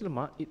nasi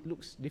lemak, it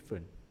looks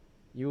different.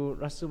 You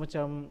rasa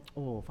macam,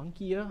 oh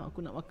funky lah,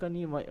 aku nak makan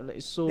ni, like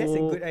so. That's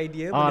a good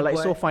idea. Like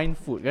so fine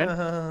food kan.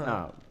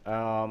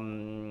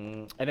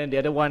 And then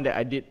the other one that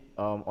I did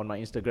on my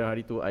Instagram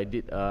hari tu, I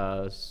did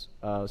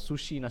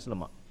sushi nasi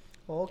lemak.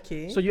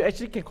 Okay. So you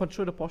actually can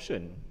control the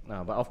portion.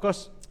 But of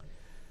course,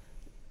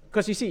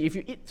 because you see, if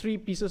you eat 3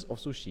 pieces of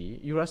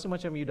sushi, you rasa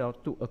macam you dah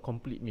took a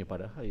complete meal,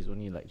 padahal it's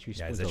only like 3 spoons.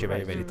 Yeah, it's actually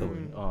very little.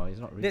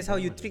 It's not really. That's how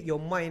you trick your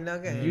mind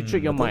lah kan. You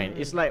trick your mind.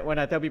 It's like when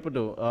I tell people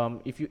to,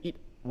 if you eat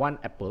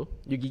 1 apple,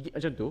 you gigit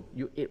macam tu,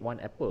 you ate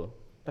 1 apple.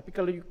 Tapi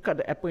kalau you cut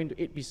the apple into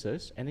 8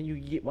 pieces and then you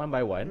gigit one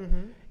by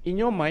one, in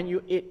your mind you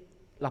ate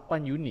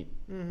 8 unit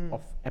of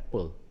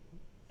apple.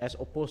 as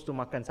opposed to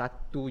makan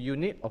satu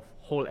unit of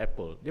whole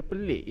apple. Dia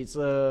pelik. It's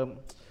a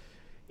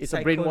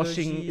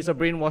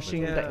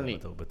brainwashing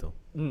technique. Betul.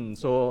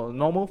 So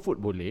normal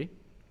food boleh,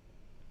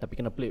 tapi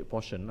kena play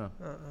portion lah.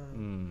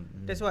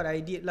 That's what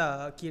I did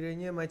lah.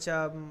 Kiranya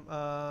macam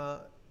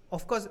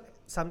of course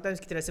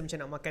sometimes kita rasa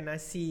macam nak makan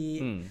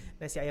nasi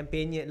ayam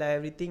penyet lah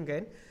everything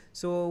kan.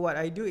 So what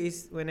I do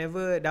is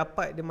whenever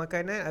dapat the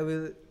makanan, I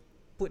will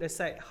put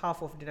aside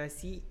half of the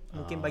nasi,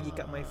 mungkin bagi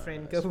kat my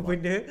friend ke apa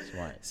benda.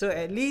 So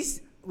at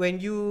least when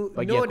you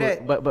know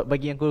that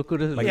bagi yang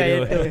kurus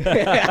bagi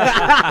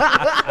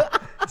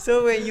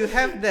so when you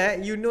have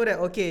that, you know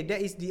that okay,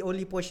 that is the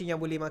only portion yang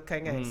boleh makan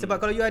kan. Sebab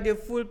kalau you ada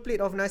full plate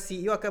of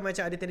nasi, you akan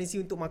macam ada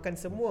tendency untuk makan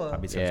semua.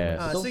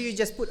 So you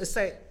just put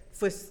aside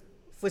first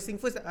thing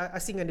first,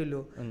 asingkan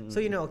dulu. So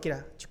you know okay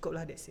lah, cukup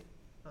lah, that's it.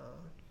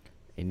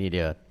 Ini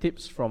dia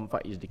tips from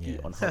Faiz Dickie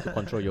on how to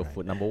control your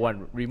food. Number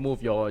 1,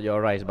 remove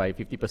your rice by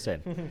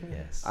 50%.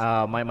 Yes.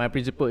 My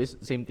principle is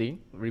same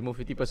thing,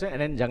 remove 50% and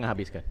then jangan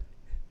habiskan.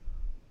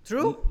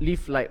 True.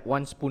 Leave like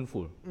 1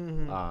 spoonful.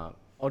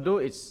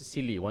 Although it's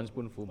silly, 1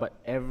 spoonful, but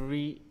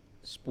every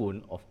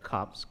spoon of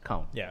carbs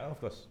count. Yeah,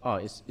 of course.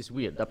 It's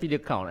weird, tapi dia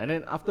count. And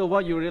then after a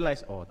while you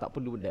realise, tak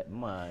perlu that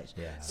much.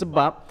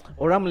 Sebab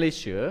orang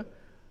Malaysia,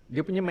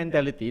 dia punya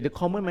mentality, the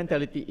common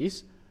mentality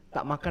is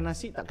tak makan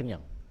nasi tak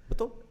kenyang.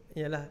 Betul.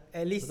 Yalah,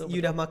 at least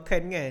you dah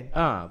makan kan.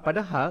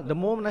 Padahal the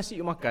more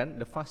nasi you makan,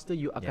 the faster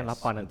you akan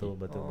lapar nanti.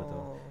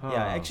 Betul.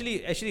 Yeah,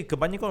 actually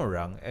kebanyakan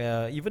orang,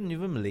 even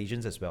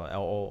Malaysians as well,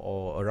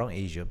 or around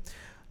Asia,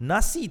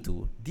 nasi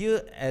tu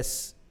dia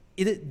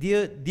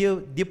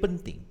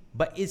penting,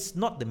 but it's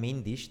not the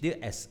main dish.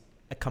 Dia as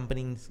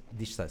accompanying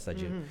dish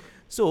saja.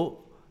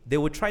 So they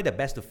will try their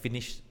best to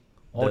finish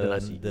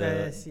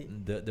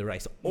the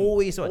rice.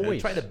 Always.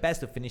 Try the best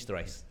to finish the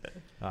rice.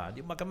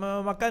 Dia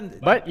makan.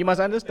 But you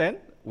must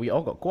understand, we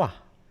all got kuah.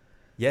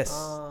 Yes.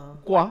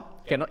 Kuah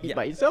cannot eat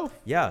by itself.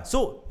 Yeah.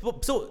 So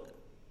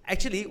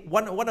actually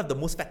one of the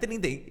most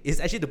fattening thing is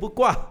actually to put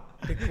kuah.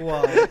 The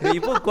kuah. When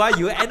you put kuah,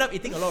 you end up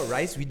eating a lot of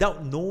rice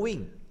without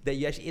knowing that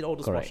you actually ate all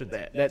those portions.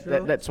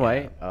 That's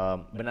why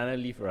banana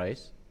leaf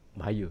rice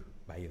bahaya.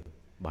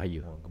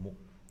 Gemuk.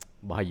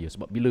 Bahaya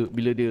sebab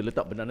bila dia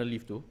letak banana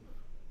leaf tu,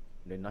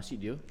 dan nasi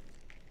dia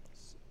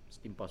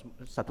stimpas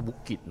satu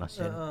bukit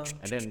nasi.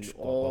 And then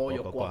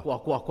your kuah.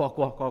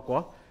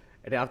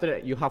 And then after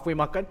that you halfway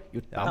makan,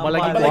 you tambah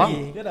lagi kuah.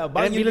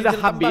 Dan bila dah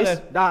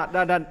habis,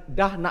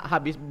 dah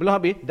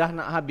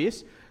nak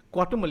habis,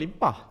 kuah tu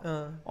melimpah.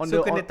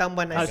 So kena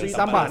tambah nasi.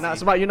 Tambah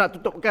sebab you nak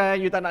tutupkan,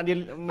 you tak nak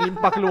dia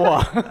melimpah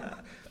keluar.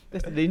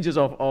 That's the dangers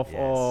of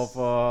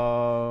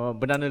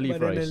banana leaf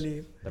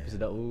rice. Tapi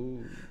sedap.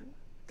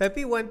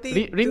 Tapi one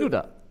thing Rindu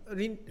tak?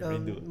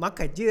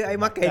 Makan je. I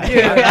makan je.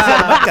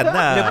 Makan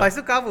lah. Lepas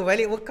tu cover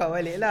balik, workout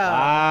balik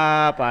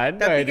lah. Pandai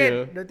tapi dia.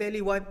 Kan don't tell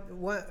you one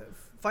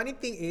funny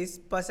thing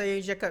is, pasal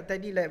yang cakap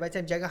tadi like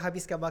macam jangan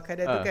habiskan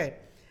makanan tu kan.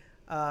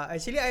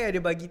 Actually I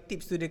ada bagi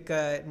tips tu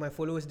dekat my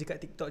followers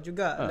dekat TikTok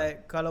juga.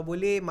 Like kalau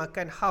boleh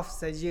makan half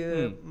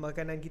saja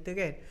makanan kita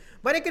kan.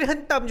 Mana kena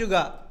hentam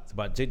juga.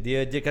 Sebab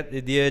dia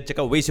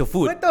cakap waste your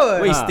food.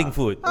 Betul. Wasting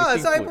food.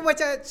 So I pun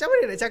macam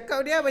mana nak cakap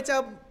dia,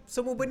 macam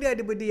semua benda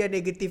ada benda yang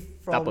negatif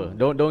from. Tak apa.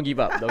 Don't give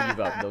up.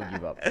 Don't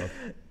give up.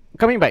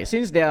 Coming back,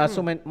 since there are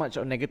so much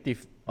of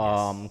negative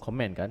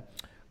comment kan.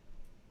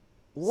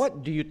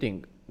 What do you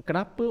think?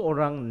 Kenapa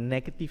orang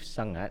negatif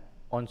sangat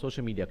on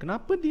social media?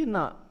 Kenapa dia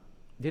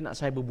nak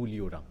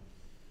cyberbully orang?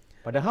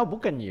 Padahal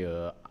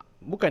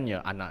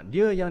bukannya anak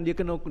dia yang dia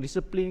kena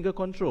disiplin ke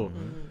control.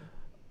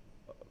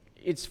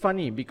 It's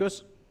funny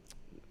because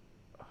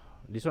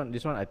this one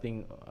I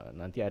think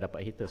nanti I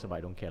dapat hater sebab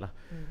I don't care lah.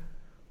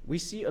 We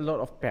see a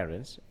lot of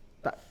parents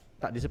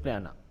tak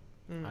disiplin anak.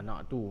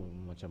 Anak tu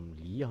macam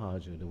liar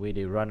je, the way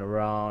they run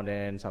around,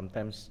 and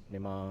sometimes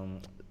memang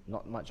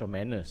not much of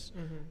manners.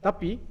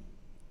 Tapi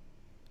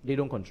they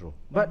don't control.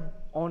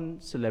 But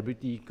on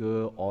celebrity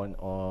ke, on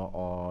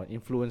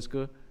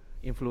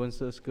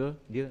influencers ke,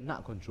 dia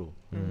nak control.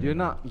 Dia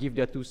nak give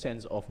their 2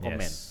 cents of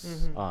comment.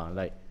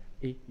 Like,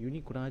 you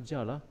ni kurang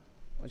ajar lah.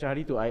 Macam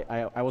hari tu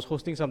I was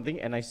hosting something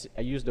and I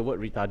used the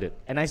word retarded.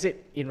 And I said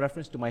in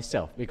reference to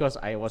myself because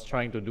I was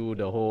trying to do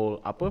the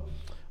whole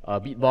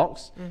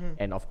beatbox,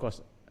 and of course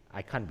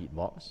I can't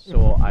beatbox.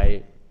 So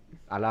I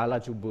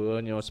ala-ala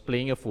cuba,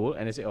 playing a fool,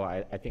 and I said,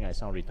 I think I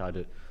sound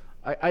retarded.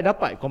 I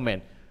dapat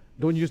comment,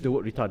 don't use the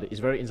word retarded,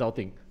 it's very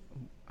insulting.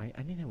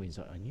 I never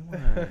insult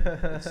anyone.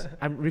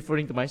 I'm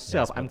referring to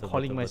myself. I'm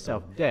calling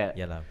myself that.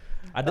 Yalah.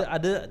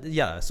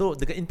 Ada so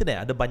dekat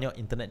internet ada banyak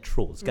internet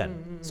trolls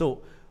kan.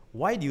 So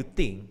why do you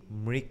think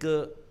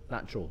mereka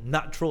nak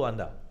troll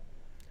anda?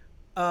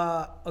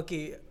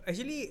 Okay,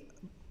 actually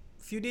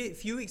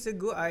few weeks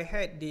ago I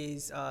had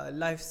this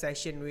live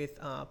session with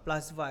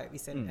Plus Vibe.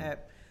 It's an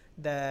app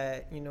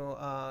that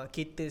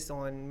caters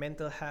on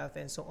mental health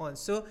and so on.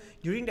 So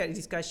during that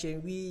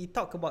discussion we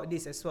talk about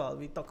this as well.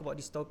 We talk about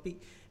this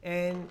topic,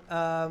 and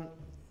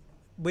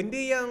benda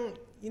yang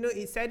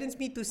it saddens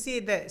me to say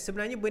that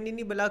sebenarnya benda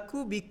ni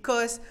berlaku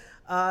because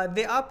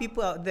there are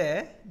people out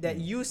there that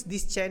use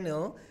this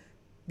channel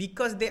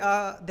because they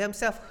are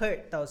themselves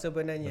hurt tau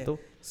sebenarnya.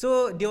 Betul.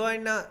 So dia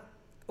orang nak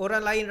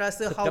orang lain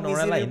rasa how Tekan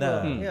orang lain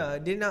miserable. lah.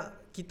 Dia nak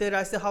kita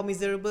rasa how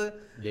miserable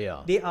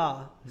They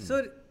are. So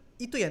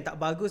itu yang tak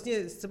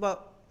bagusnya,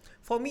 sebab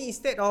for me,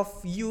 instead of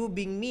you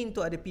being mean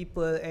to other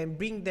people and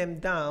bring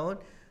them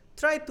down,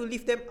 try to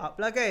lift them up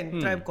lah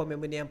kan. Try komen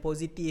benda yang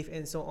positif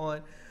and so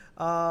on.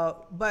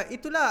 But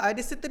itulah,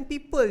 ada certain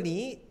people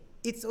ni,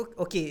 it's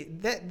okay,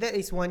 that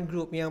is one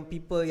group yang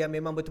people yang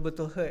memang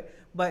betul-betul hurt,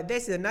 but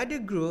there's another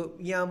group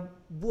yang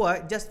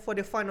buat just for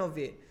the fun of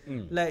it.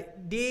 Like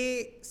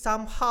they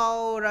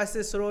somehow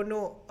rasa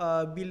seronok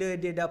bila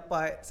dia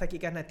dapat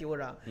sakitkan hati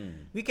orang.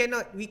 We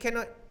cannot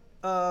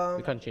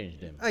We can't change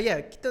them.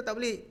 kita tak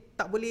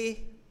boleh,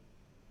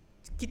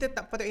 kita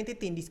tak patut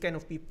entertain this kind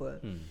of people.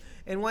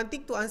 And one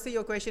thing to answer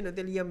your question,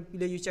 Dr. Liam,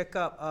 bila you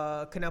cakap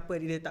kenapa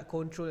dia tak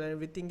control and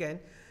everything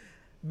kan,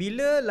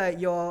 bila like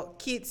your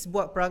kids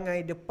buat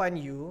perangai depan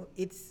you,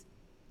 it's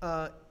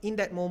in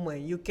that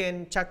moment you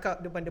can cakap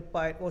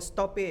depan-depan, oh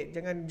stop it,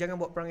 jangan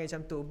buat perangai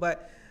macam tu.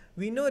 But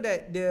we know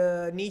that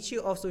the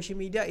nature of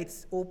social media,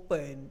 it's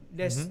open,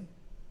 there's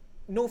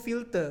no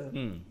filter.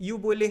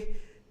 You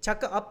boleh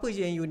cakap apa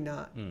je yang you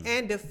nak.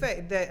 And the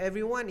fact that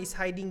everyone is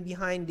hiding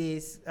behind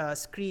this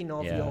screen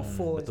of your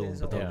phones and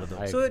so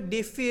on. So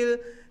they feel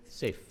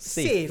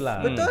safe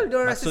lah. Betul,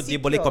 diorang rasa Maksud dia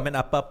secure. boleh komen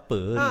apa-apa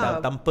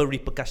tanpa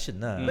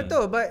repercussion lah.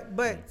 Betul,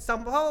 but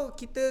somehow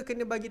kita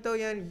kena bagi tahu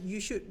yang you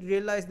should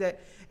realise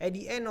that at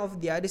the end of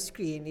the other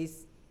screen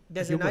is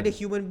there's another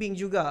human being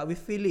juga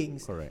with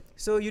feelings. Correct.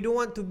 So you don't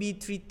want to be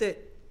treated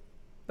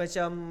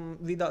macam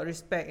without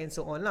respect and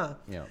so on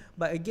lah.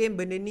 But again,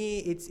 benda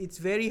ni it's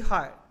very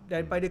hard.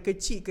 Daripada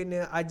kecil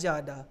kena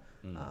ajar dah.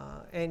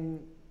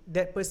 And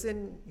that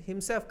person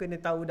himself kena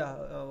tahu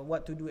dah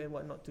what to do and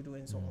what not to do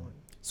and so on.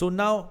 So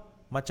now,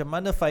 macam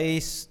mana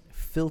Faiz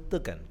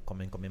filterkan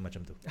komen-komen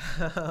macam tu?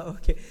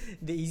 Okay,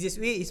 the easiest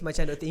way is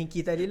macam Dr.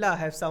 Inky tadi lah,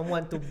 have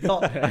someone to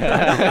block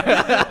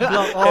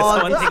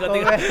all these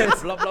comments.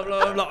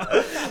 Block.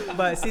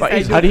 But since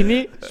Faiz, hari ni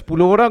 10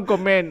 orang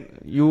komen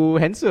you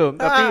handsome,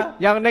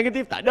 tapi yang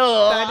negatif tak ada.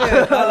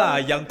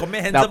 Alah, yang komen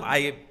handsome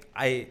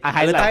I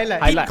highlight.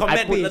 Pin comment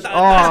I put, letak.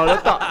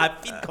 letak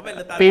Pin comment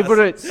letak.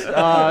 favorites.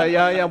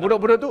 Yang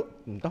budak-budak tu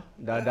entah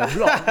dah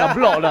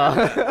block dah.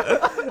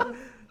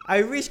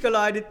 I wish kalau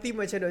ada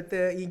team macam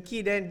Dr. Inky,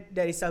 then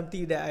that is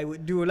something that I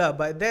would do lah.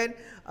 But then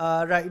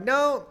right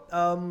now,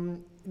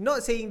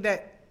 not saying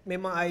that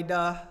memang I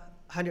dah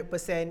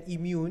 100%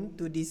 immune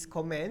to these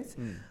comments,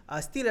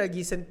 still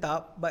lagi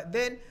sentap. But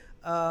then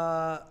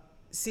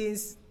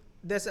since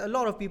there's a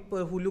lot of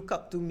people who look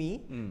up to me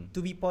to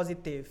be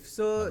positive,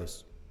 so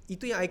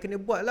itu yang I kena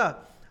buat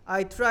lah.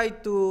 I try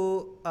to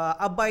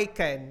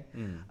abaikan.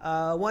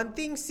 One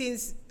thing,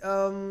 since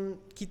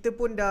kita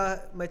pun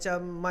dah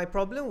macam, my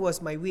problem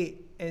was my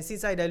weight, and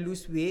since I dah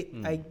lose weight,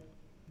 I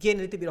gain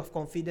a little bit of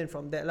confidence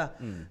from that lah.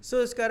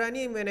 So sekarang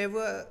ni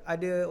whenever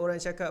ada orang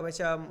cakap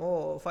macam,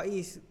 oh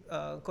Faiz,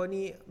 kau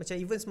ni macam,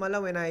 even semalam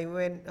when I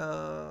went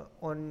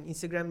on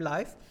Instagram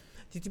live,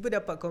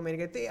 tiba-tiba dapat komen,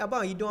 dia kata,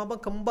 abang, hidung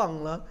abang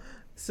kembang lah.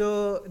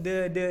 So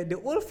the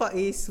old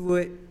Faiz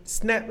would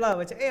snap lah,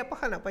 macam, apa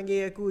hal nak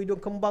panggil aku hidung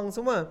kembang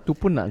semua. Tu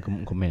pun nak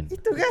komen.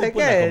 Itu kan, Itu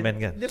pun nak komen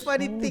kan. The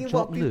funny thing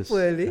about jobless.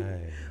 people ni.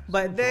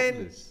 But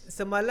then jobless.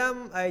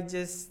 semalam I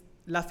just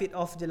laugh it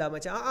off je lah,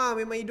 macam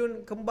memang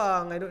hidung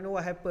kembang, I don't know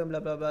what happened,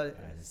 blah blah blah,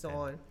 so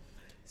on.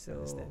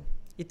 So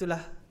itulah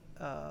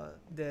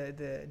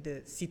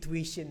the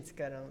situation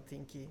sekarang,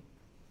 Tinky.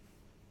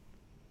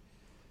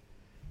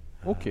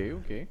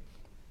 Okay.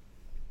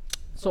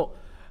 So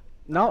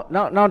now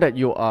that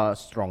you are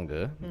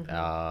stronger,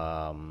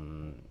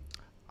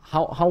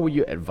 how will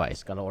you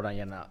advise kalau orang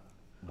yang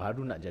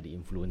baru nak jadi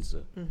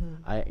influencer?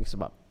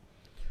 Sebab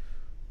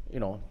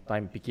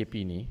time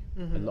PKP ni,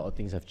 a lot of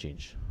things have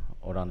changed.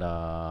 Orang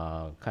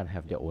dah can't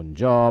have their own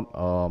job.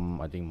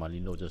 I think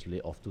Malino just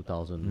laid off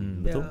 2,000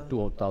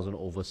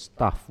 over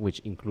staff,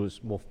 which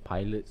includes both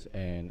pilots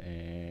and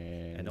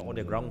all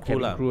the ground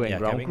cabin crew lah.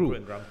 ground crew.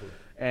 And ground crew.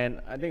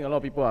 And I think a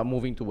lot of people are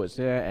moving towards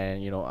there,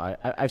 and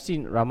I've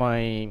seen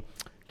ramai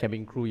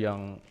cabin crew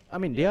yang, I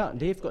mean,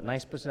 they've got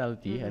nice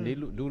personality and they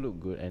do look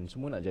good, and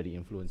semua nak jadi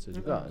influencer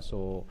juga.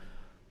 So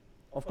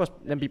of course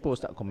then people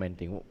start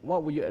commenting.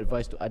 What would you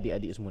advise to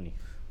adik-adik semua ni?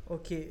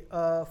 Okay,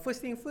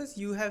 first thing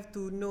first, you have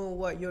to know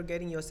what you're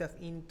getting yourself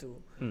into.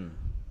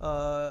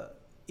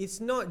 It's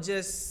not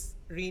just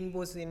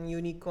rainbows and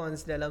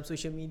unicorns dalam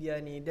social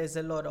media ni. There's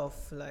a lot of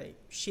like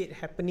shit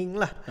happening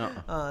lah.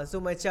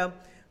 So macam,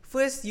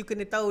 first you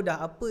kena tahu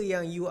dah apa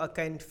yang you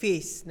akan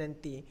face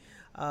nanti.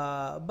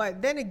 But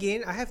then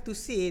again, I have to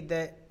say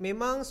that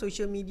memang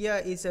social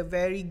media is a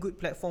very good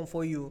platform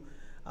for you.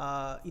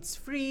 It's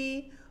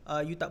free.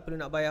 You tak perlu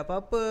nak bayar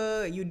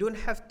apa-apa. You don't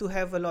have to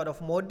have a lot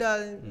of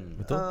modal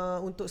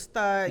untuk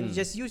start. You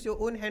just use your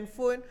own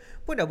handphone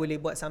pun dah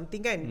boleh buat something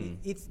kan.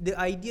 It's the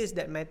ideas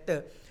that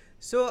matter.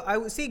 So I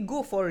would say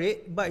go for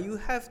it, but you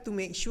have to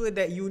make sure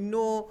that you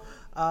know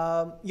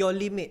your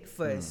limit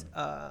first.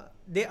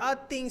 there are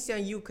things yang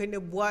you kena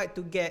buat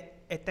to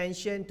get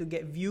attention, to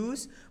get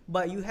views,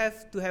 but you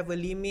have to have a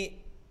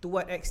limit. To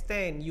what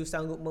extent you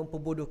sanggup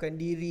memperbodohkan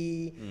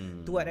diri,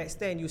 to what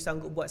extent you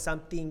sanggup buat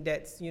something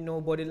that's, you know,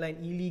 borderline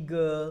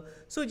illegal.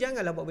 So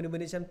janganlah buat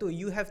benda-benda macam tu.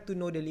 You have to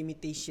know the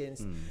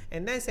limitations.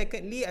 And then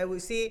secondly, I would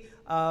say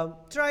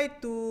try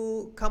to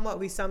come up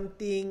with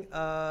something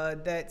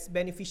that's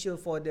beneficial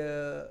for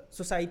the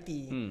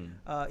society.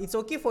 It's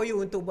okay for you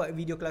untuk buat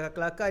video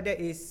kelakar-kelakar.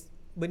 That is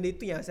benda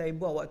itu yang saya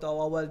buat waktu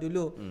awal-awal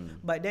dulu.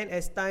 But then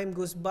as time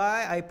goes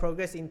by, I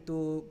progress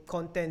into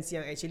contents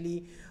yang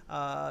actually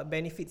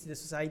benefits the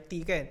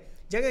society kan.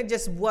 Jangan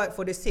just buat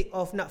for the sake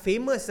of nak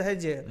famous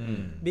sahaja.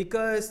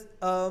 Because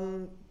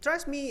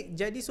trust me,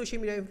 jadi social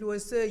media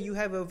influencer, you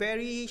have a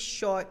very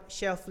short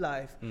shelf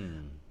life.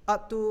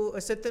 Up to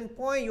a certain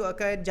point, you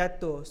akan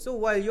jatuh. So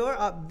while you're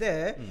up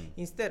there,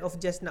 instead of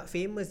just nak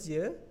famous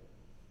je,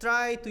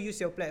 try to use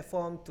your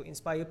platform to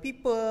inspire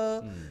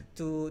people,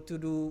 to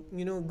do,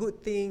 you know,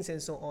 good things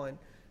and so on.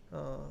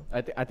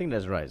 I think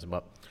that's right. Sebab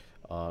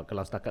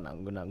kalau setakat nak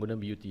guna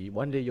beauty,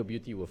 one day your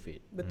beauty will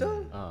fade.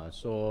 Betul.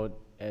 So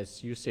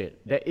as you said,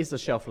 there is a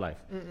shelf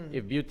life.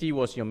 If beauty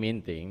was your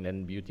main thing,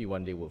 then beauty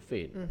one day will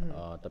fade.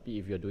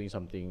 Tapi if you're doing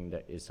something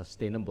that is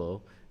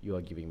sustainable, you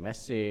are giving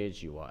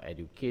message, you are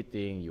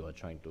educating, you are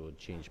trying to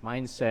change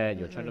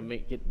mindset, you're trying to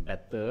make it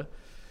better.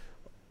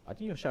 I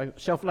think your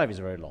shelf life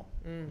is very long.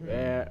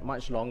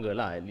 Much longer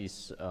lah, at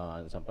least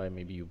sampai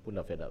maybe you pun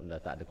dah fed up,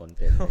 dah tak ada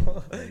content.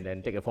 and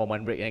then take a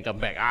 4-month break and come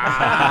back.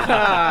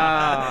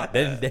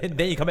 then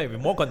you come back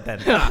with more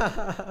content.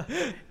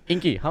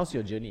 Inky, how's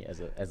your journey as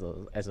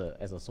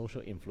a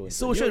social influencer?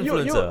 Social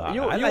influencer.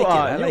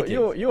 I like it.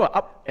 You are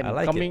up and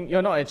like coming.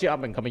 You're not actually up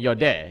and coming. You're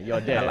there.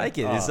 I like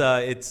it.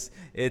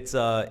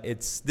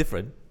 It's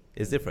different.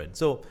 It's different.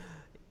 So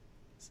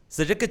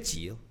sejak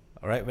kecil,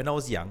 alright, when I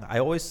was young,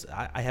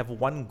 I have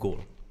one goal.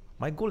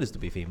 My goal is to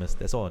be famous.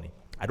 That's all.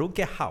 I don't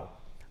care how.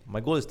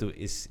 My goal is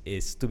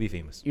to be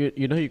famous.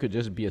 You know you could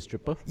just be a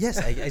stripper. Yes,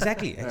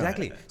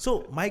 exactly.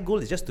 So my goal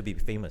is just to be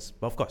famous.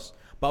 But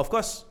of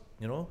course,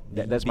 you know,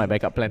 that's my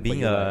backup plan.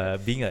 Being a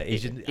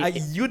Asian,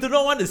 you do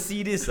not want to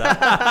see this. You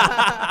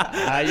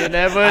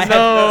never I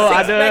know.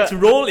 have 6 packs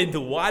roll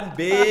into one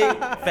big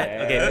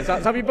fat. Okay,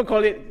 some people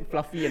call it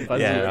fluffy and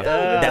fuzzy. Yeah,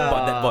 that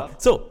bot.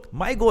 So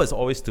my goal is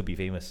always to be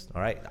famous.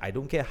 All right, I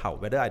don't care how,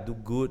 whether I do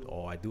good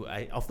or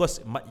of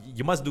course,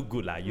 you must do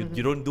good lah.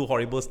 You don't do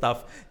horrible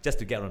stuff just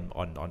to get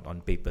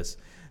on papers.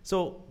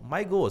 So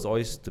my goal is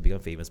always to become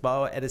famous,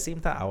 but at the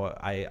same time,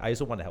 I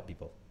also want to help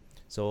people.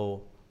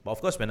 So. But of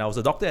course, when I was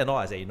a doctor and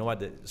all, I said, you know what,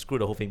 screw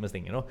the whole famous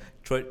thing, you know,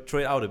 throw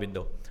it out the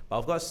window.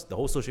 But of course, the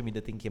whole social media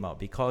thing came out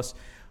because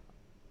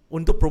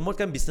untuk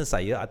promotekan business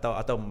saya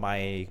atau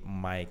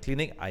my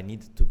clinic, I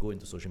need to go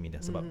into social media.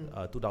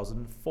 Sebab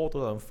 2004,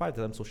 2005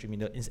 dalam social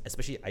media,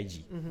 especially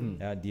IG,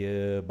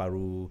 dia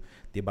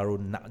baru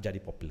nak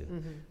jadi popular.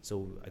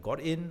 So I got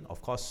in,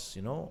 of course,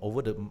 you know,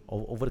 over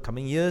the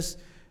coming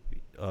years,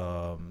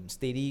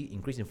 steady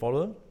increase in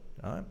follower.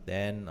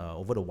 Then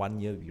over the 1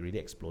 year, we really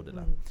exploded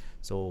lah.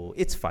 So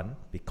it's fun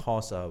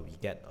because we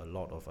get a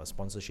lot of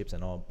sponsorships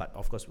and all. But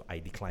of course, I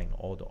decline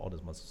all the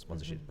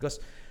sponsorship because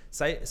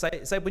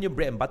saya punya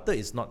bread and butter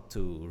is not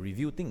to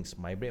review things.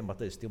 My bread and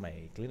butter is still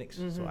my clinics.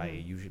 So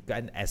I usually,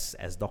 and as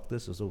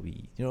doctors also,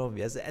 we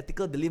as an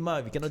ethical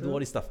dilemma, we cannot do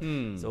all this stuff.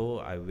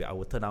 So I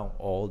will turn out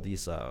all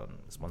these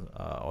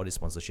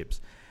sponsorships.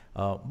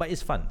 But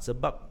it's fun.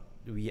 Sebab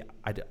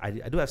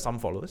I do have some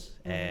followers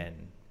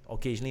and.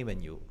 Occasionally,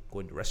 when you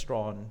go into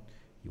restaurant,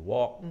 you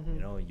walk,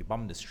 you know, you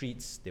bump the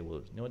streets, they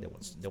will, you know, they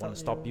want to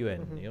stop you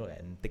and you know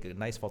and take a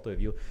nice photo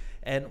of you.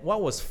 And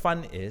what was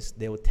fun is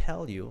they will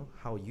tell you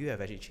how you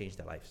have actually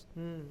changed their lives,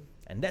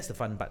 and that's the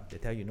fun part.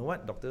 They tell you, you know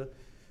what, doctor,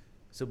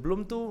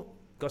 sebelum tu,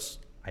 because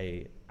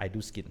I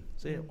do skin,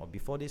 so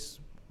before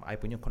this, I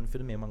punya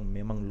confidence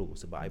memang low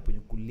sebab I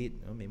punya kulit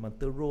memang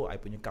teruk, I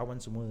punya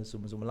kawan semua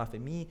laugh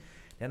at me.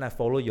 Then I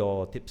follow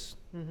your tips.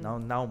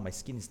 Now my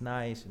skin is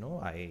nice. You know,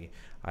 I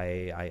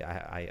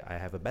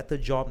have a better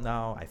job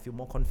now. I feel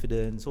more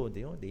confident. So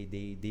you know,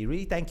 they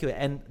really thank you.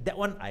 And that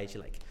one I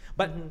actually like.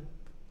 But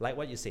like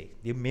what you say,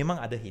 dia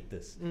memang ada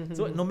haters.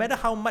 So no matter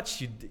how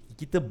much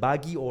kita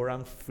bagi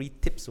orang free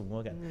tips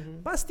semua kan,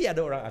 pasti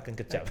ada orang akan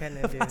kecam.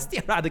 Pasti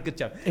orang ada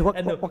kecam.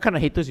 What kind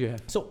of haters you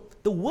have? So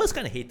the worst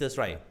kind of haters,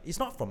 right? It's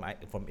not from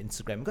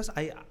Instagram because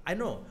I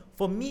know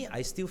for me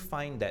I still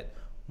find that.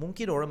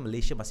 Mungkin orang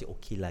Malaysia masih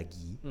okay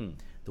lagi.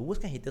 The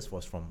worst kind of haters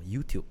was from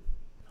YouTube.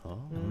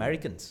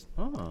 Americans.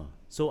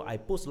 So I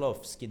post a lot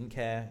of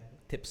skincare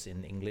tips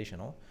in English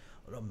and all.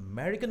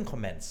 American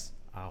comments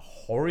are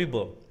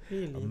horrible.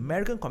 Really?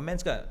 American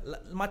comments kan,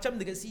 macam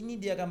dekat sini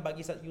dia akan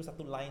bagi you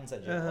satu line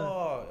saja.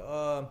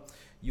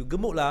 You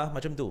gemuk lah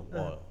macam tu.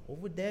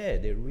 Over there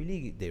they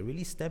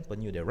really stamp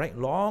on you. They write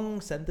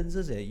long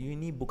sentences. You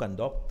ni bukan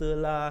doktor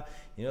lah.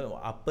 You know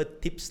apa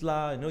tips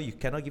lah. You know you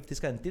cannot give this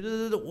kind of tips.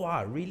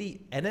 Wow,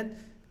 really. And then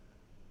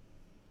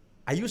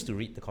I used to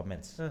read the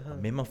comments.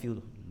 Memang feel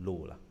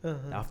low lah.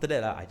 After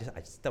that lah, I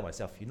just tell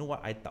myself, you know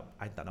what? I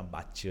tak nak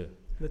baca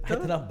I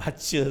tak nak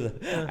baca.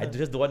 I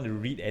just don't want to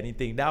read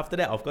anything. Then after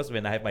that, of course,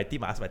 when I have my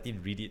team, I ask my team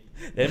to read it.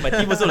 Then my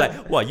team also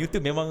like, wah,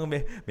 YouTube memang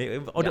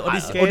all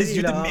this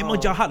YouTube memang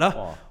jahat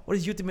lah. All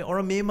this YouTube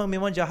orang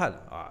memang jahat.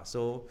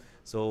 So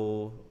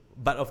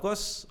but of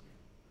course,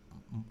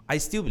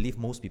 I still believe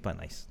most people are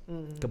nice.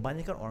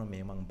 Kebanyakan orang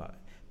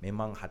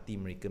memang hati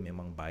mereka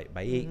memang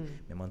baik,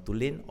 memang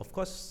tulen. Of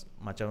course,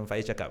 macam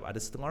Faiz cakap, ada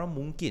setengah orang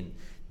mungkin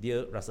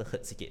dia rasa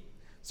hurt sikit.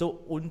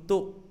 So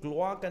untuk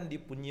luahkan dia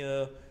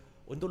punya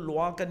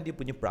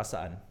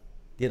perasaan,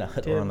 dia nak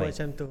hurt orang lain.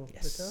 Macam tu.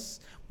 Yes. Betul?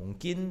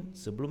 Mungkin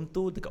sebelum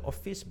tu dekat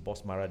office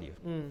bos marah dia.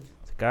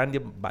 Sekarang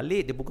dia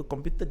balik, dia buka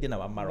komputer, dia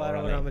nak marah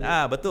orang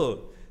lain.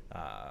 Betul.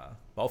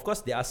 But of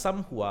course there are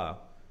some who are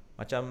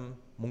macam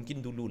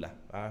mungkin dululah.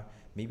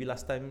 Maybe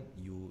last time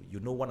you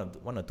know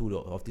one or two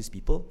of these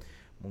people,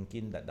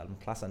 mungkin dalam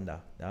kelas anda,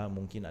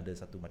 mungkin ada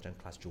satu macam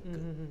kelas joker.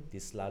 Dia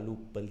selalu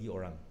beli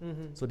orang.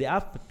 So there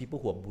are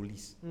people who are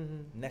bullies,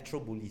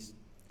 natural bullies.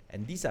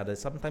 And these are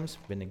sometimes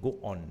when they go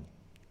on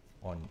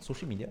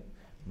social media,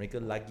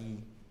 mereka lagi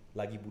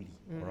bully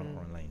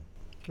orang lain.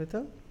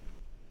 Betul?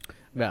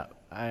 Yeah,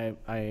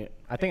 I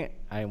think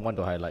I want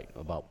to highlight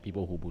about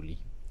people who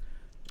bully.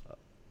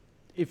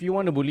 If you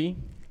want to bully,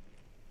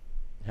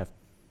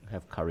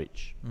 have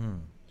courage.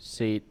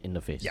 Say it in the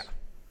face. Yeah.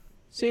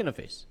 Say in the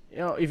face.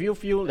 You know, if you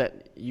feel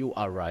that you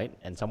are right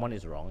and someone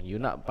is wrong, you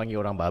nak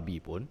panggil orang babi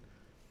pun,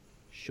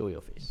 show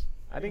your face.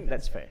 I think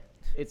that's fair.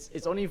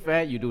 It's only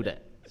fair you do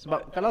that.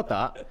 Sebab kalau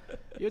tak,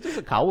 you're just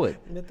a coward.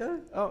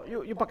 Betul?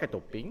 You pakai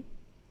topeng,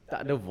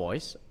 tak ada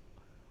voice,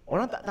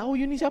 orang tak tahu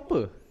you ni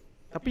siapa.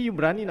 Tapi you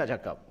berani nak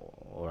cakap,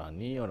 orang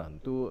ni, orang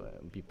tu,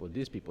 people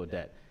this, people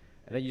that.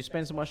 And then you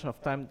spend so much of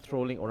time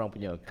trolling orang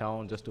punya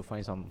account just to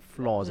find some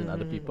flaws in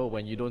other people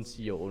when you don't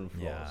see your own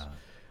flaws. Yeah.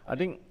 I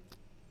think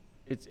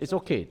it's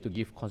okay to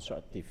give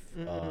constructive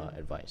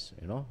advice,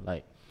 you know,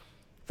 like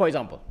for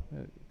example,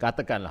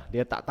 katakanlah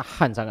dia tak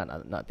tahan sangat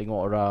nak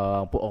tengok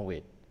orang put on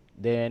weight,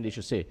 then they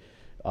should say,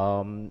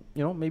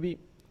 you know, maybe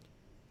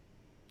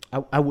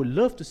I would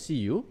love to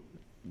see you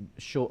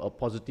show a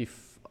positive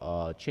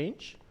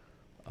change,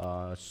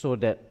 so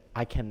that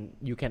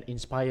you can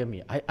inspire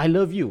me. I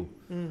love you,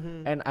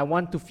 and I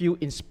want to feel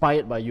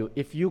inspired by you.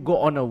 If you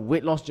go on a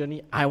weight loss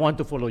journey, I want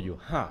to follow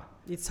you.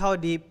 It's how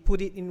they put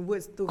it in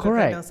words tu.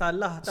 Correct. Kadang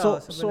salah tau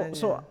sebenarnya.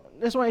 So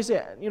that's why I say,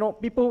 you know,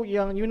 people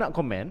yang you nak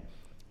comment,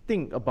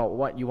 think about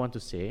what you want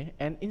to say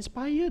and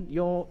inspire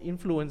your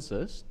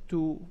influencers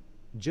to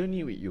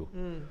journey with you,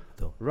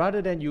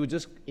 rather than you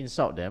just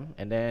insult them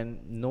and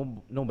then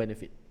no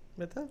benefit.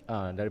 Betul?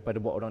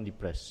 Daripada buat orang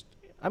depressed.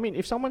 I mean,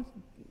 if someone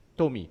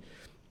told me,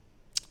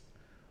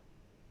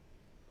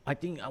 I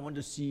think I want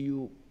to see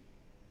you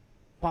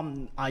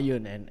pump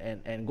iron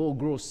and go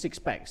grow 6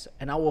 packs,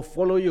 and I will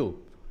follow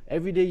you.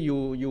 Every day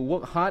you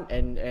work hard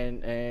and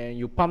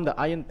you pump the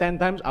iron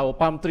 10 times, I will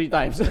pump 3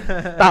 times.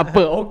 Tak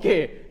apa,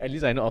 okay. At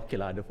least I know, okay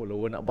lah, ada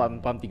follower nak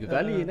pump 3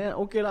 kali. Then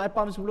okay lah, I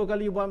pump 10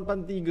 kali, you pump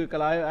 3.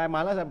 Kalau I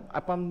malas, I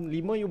pump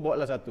 5, you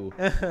buat lah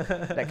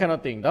 1. That kind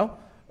of thing, tau.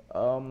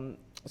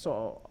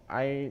 So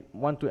I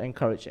want to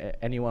encourage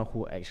anyone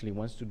who actually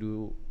want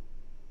to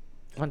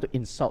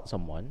insult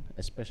someone,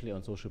 especially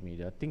on social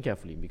media, think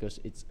carefully, because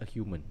it's a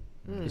human.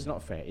 It's not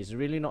fair. It's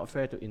really not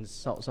fair to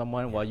insult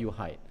someone while you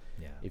hide.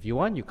 If you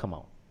want, you come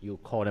out, you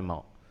call them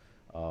out,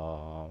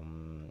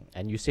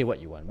 and you say what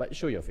you want, but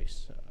show your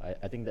face.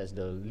 I think that's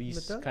the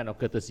least kind of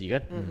courtesy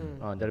kan,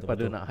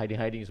 daripada nak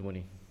hiding semua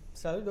ni.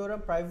 Selalu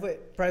diorang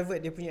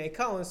private dia punya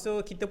account, so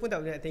kita pun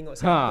tak boleh nak tengok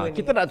siapa ni.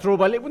 Kita nak throw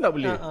balik pun tak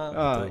boleh.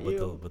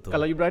 Betul.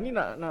 Kalau you berani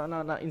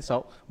nak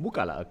insult,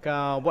 bukalah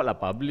account, buatlah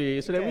public,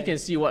 so that we can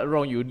see what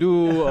wrong you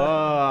do.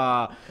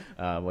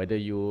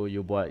 Whether you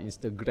buat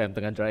Instagram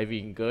tengah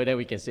driving ke, then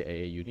we can say,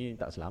 you ni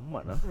tak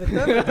selamat lah.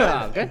 Betul.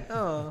 Kan?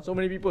 So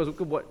many people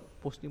suka buat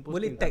posting.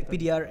 Boleh tag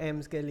PDRM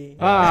sekali.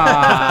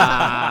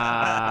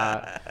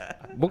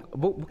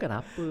 Bukan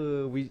apa,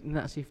 we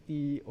nak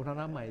safety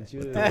orang ramai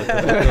je.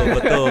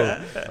 Betul.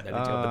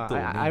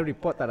 I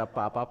report tak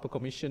dapat apa-apa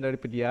commission dari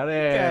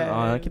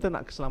PDRM. Kita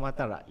nak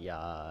keselamatan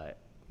rakyat.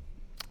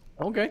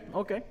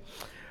 Okay.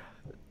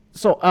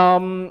 So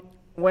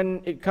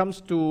when it comes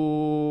to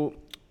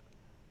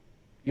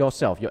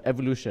yourself, your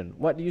evolution,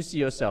 what do you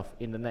see yourself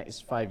in the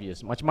next 5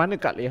 years? Macam mana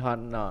Kak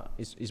Lehan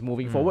is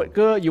moving forward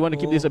ke? You want to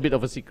keep this a bit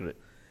of a secret?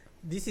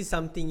 This is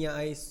something yang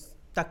I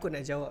takut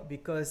nak jawab,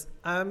 because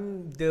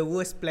I'm the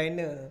worst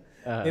planner.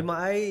 Memang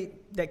I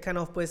that kind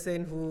of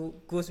person who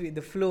goes with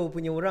the flow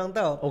punya orang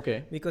tau.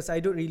 Okay. Because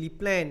I don't really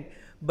plan.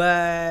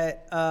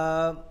 But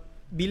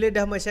bila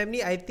dah macam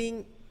ni, I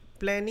think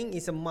planning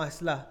is a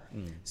must lah.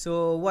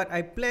 So what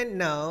I plan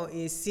now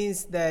is,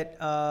 since that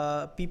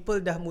people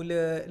dah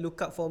mula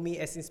look up for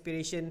me as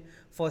inspiration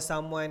for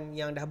someone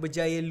yang dah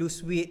berjaya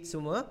lose weight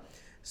semua,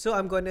 so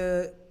I'm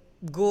gonna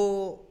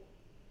go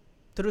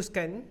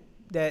teruskan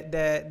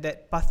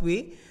that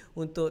pathway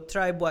untuk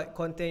try buat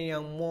content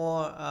yang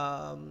more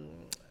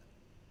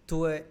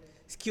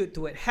skewed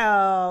toward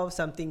health,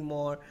 something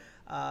more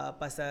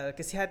pasal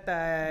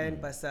kesihatan,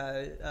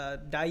 pasal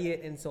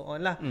diet and so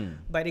on lah.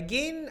 But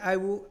again,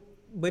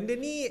 benda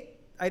ni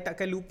I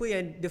takkan lupa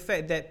yang the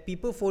fact that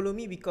people follow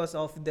me because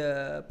of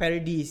the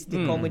parodies,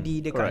 the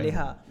comedy dekat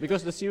Leha.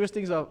 Because the serious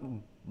things are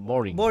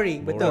boring.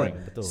 Betul.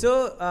 Betul.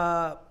 So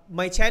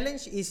my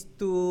challenge is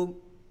to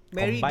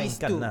marry these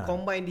two, Combine lah.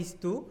 combine these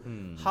two.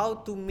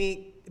 How to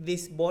make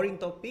this boring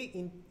topic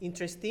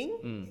interesting,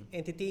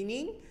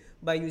 entertaining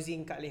by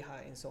using Kak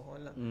Leha and so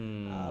on lah.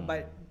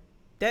 But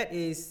that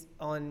is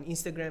on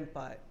Instagram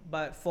part.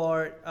 But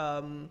for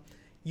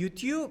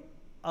YouTube,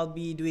 I'll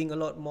be doing a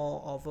lot more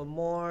of a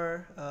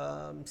more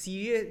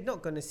serious,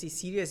 not gonna say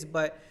serious,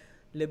 but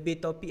lebih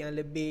topik yang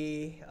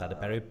lebih Tak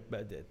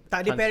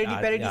ada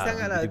parody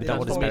sangat lah.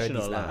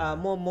 Transformational lah.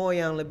 More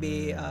yang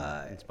lebih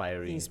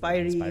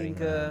inspiring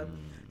ke.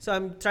 So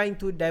I'm trying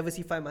to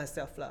diversify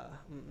myself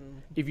lah.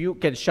 If you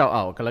can shout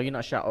out, kalau you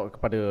nak shout out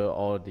kepada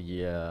all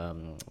the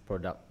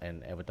product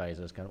and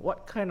advertisers kan,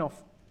 what kind of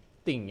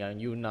thing yang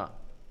you nak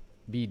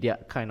be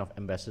that kind of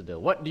ambassador?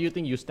 What do you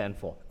think you stand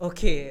for?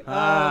 Okay.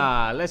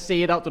 Let's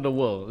say it out to the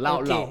world,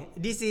 loud.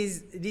 This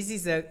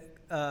is a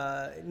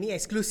ni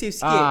eksklusif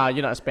sikit.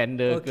 You nak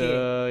spender ke?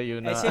 You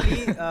nak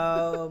Actually,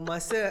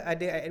 masa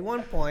ada at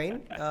one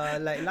point,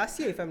 like last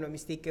year if I'm not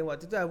mistaken,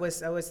 waktu tu I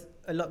was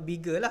a lot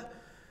bigger lah.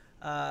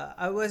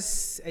 I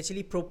was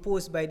actually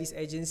proposed by this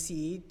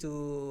agency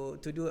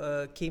to do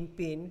a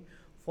campaign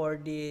for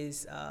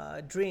this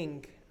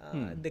drink.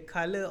 The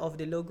color of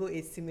the logo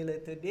is similar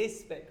to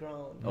this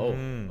background. Oh,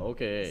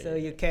 okay. So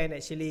you can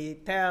actually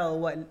tell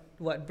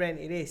what brand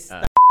it is.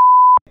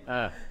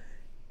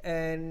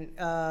 And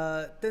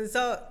turns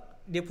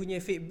out dia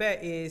punya feedback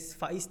is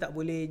Faiz tak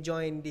boleh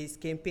join this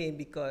campaign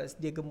because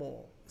dia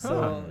gemuk.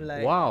 So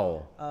like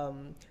wow.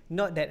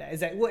 Not that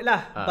exact word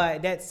lah,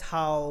 but that's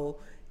how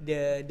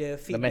the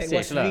feedback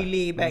was lah.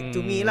 really back to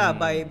me lah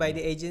by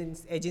the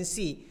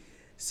agency.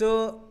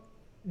 So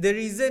the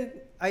reason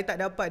I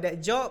tak dapat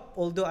that job,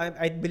 although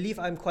I believe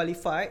I'm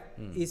qualified,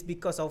 is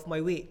because of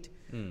my weight.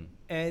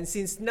 And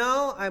since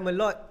now I'm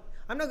not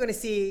gonna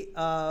say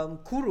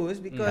kurus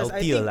because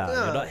healthier I think lah.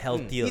 You're not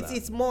healthier lah.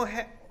 It's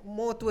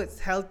more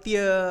towards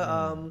healthier,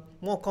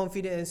 more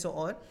confident and so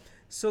on.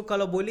 So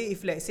kalau boleh,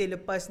 if let's say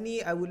lepas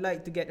ni I would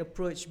like to get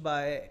approached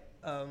by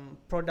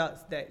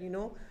products that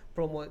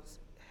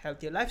promotes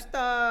healthier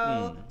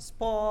lifestyle,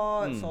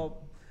 sports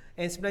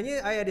and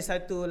sebenarnya I ada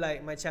satu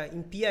like macam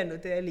impian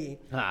Dr.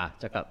 Ali.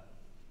 Cakap.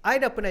 I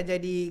dah pernah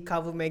jadi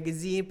cover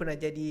magazine, pernah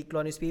jadi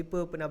keluar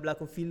newspaper, pernah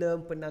berlakon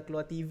filem, pernah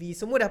keluar TV,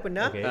 semua dah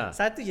pernah.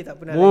 Satu je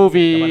tak pernah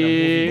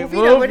Movie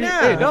dah pernah.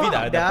 Movie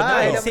dah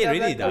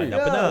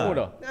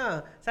pernah.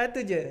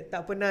 Satu je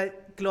tak pernah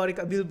keluar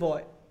dekat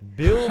billboard.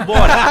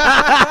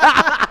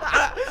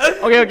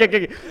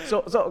 Okay.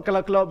 So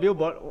kalau keluar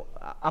billboard,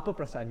 apa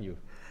perasaan you?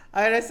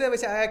 I rasa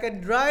macam I akan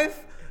drive,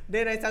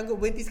 then I sanggup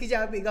berhenti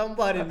sekejap ambil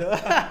gambar dulu.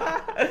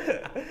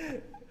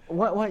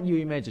 What you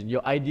imagine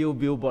your ideal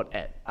billboard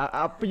ad?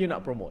 Apa you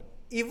nak promote?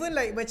 Even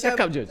like macam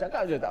Cakap je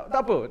tak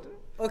apa.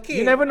 Okay.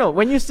 You never know.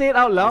 When you say it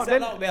out loud, then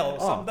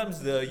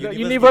sometimes the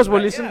universe will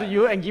listen to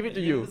you and give it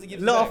to you.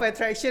 Law of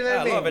attraction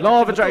lah.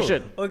 Law of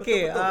attraction.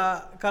 Okay,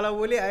 kalau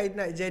boleh I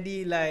nak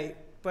jadi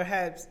like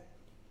perhaps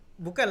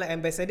bukanlah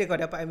ambassador.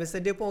 Kalau dapat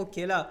ambassador pun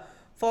okay lah.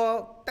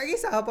 For tak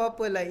kisah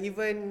apa-apa like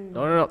even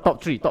No,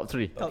 top 3. Top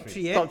 3 Top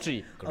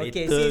 3.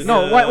 Okay,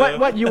 No,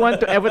 what you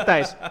want to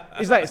advertise?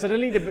 It's like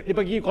suddenly dia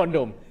bagi you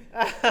condom.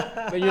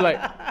 Then you like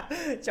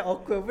macam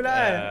awkward pula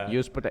kan.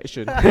 Use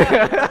protection.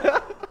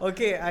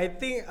 Okay, I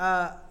think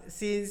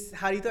since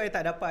hari tu I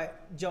tak dapat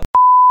job,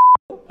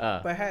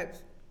 perhaps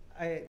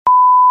I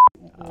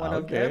one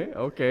of them.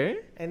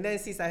 Okay. And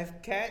then since I have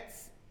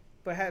cats,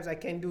 perhaps I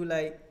can do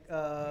like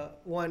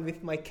one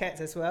with my cats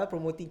as well,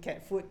 promoting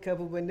cat food ke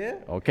apa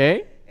benda.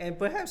 Okay. And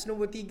perhaps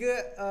nombor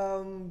 3,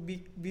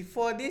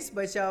 before this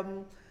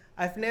macam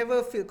I've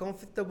never feel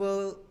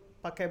comfortable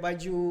pakai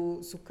baju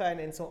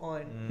sukan and so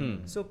on.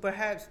 So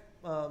perhaps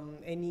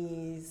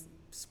any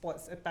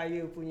sports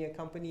attire punya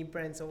company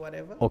brands or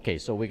whatever. Okay,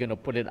 so we're gonna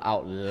put it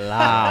out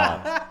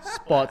loud.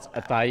 Sports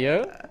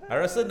attire. I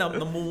rasa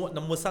nombor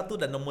 1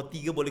 dan nombor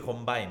 3 boleh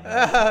combine.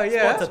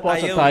 Yeah.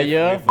 Sports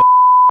attire.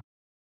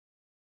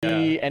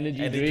 With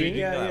energy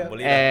drink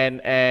boleh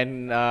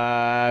and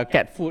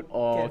cat food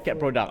or cat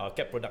product.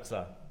 Cat products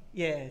lah.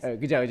 Yes.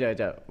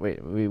 Kejap.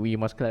 Wait, we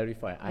must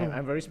clarify.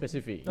 I'm very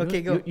specific. Okay,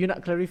 go. You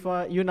nak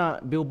clarify, you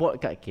nak billboard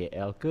kat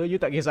KL ke? You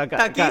tak kisah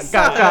Tak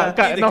kisah.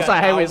 kat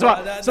Northside Highway.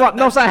 Sebab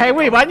Northside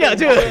Highway banyak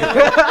je.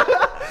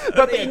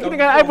 Tapi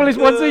dengan I boleh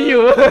sponsor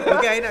you.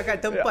 Okay, I nak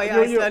kat tempat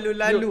yang I selalu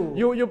lalu.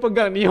 You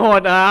pegang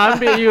Nihon,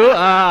 ambil you.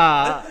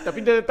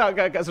 Tapi dia letak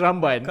kat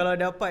Seramban. Kalau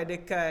dapat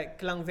dekat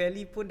Klang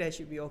Valley pun that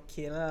should be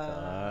okay lah.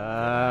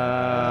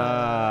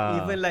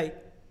 Even like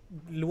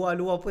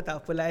luar-luar pun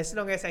tak apa lah. As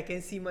long as I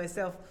can see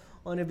myself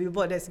on a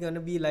billboard, that's gonna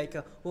be like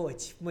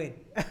achievement.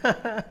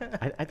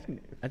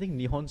 I think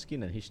Nihon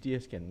Skin and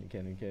HTS can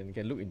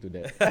look into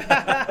that.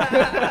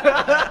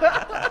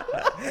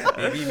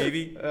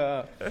 Maybe.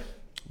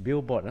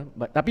 Billboard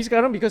but tapi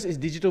sekarang because it's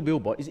digital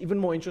billboard, it's even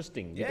more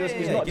interesting because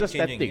it's not just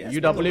static.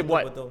 You dah boleh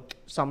buat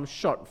some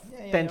short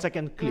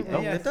 10-second clip.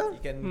 Betul.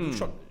 You can do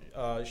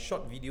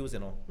short videos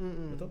and all.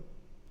 Betul.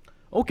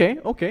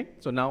 Okay.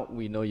 So now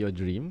we know your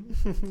dream.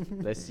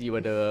 Let's see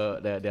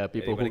whether there are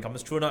people Whether who it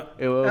comes true or not.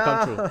 it will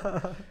come true.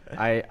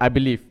 I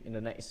believe in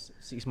the next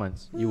 6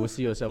 months you will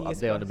see yourself up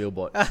there on the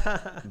billboard.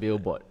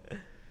 Billboard.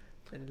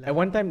 At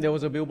one time there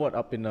was a billboard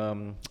up in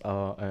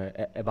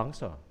at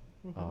Bahasa.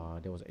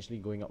 There was actually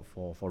going up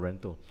for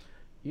rental.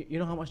 You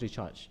know how much they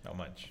charge? How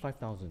much?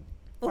 5,000.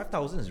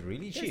 5,000 is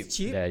really cheap. That's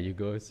cheap. There you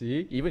go.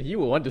 See, even he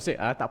will want to say,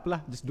 tak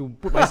apalah, just do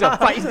put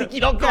myself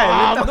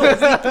Faiz.com.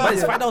 But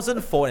it's 5,000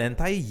 for an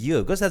entire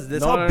year because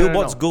that's how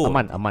billboards go. A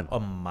month. A month.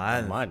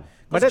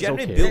 But that's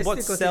generally okay.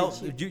 billboards That's sell.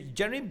 still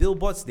Generally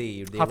billboards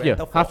they Half rent year,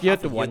 out for half year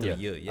to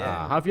 1 year.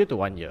 Yeah. Half year to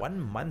 1 year. 1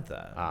 month.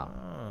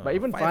 But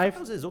even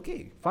 5,000 is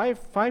okay.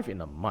 Five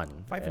in a month.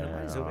 5 in a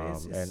month is okay.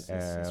 It's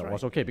right.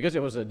 was okay because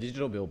it was a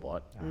digital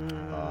billboard.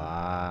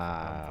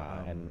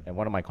 And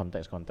one of my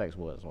contacts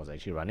was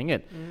actually running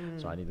it.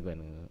 So I need to go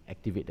and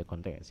activate the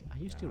contact and say,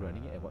 are you still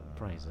running it at what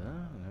price?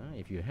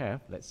 If you have,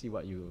 let's see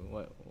what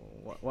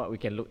we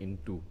can look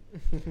into.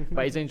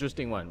 But it's an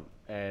interesting one.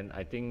 And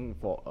I think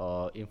for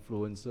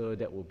influencer,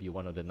 that will be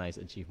one of the nice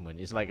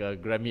achievements. It's like a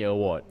Grammy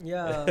Award.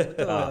 Yeah,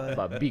 betul.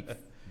 But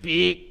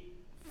big,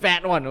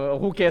 fat one.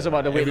 Who cares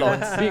about the weight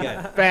loss? Big,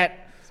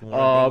 fat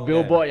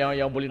billboard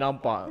yang boleh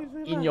nampak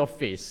in your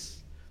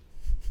face.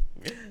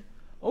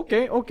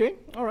 Okay,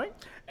 alright.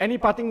 Any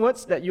parting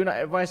words that you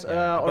nak advise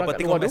orang kat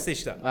take luar home tu?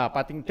 message tak?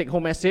 Parting take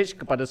home message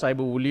kepada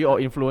cyberbully or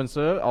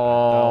influencer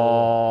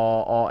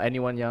or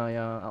anyone yang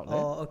out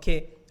there. Okay.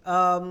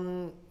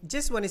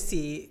 Just want to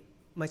say,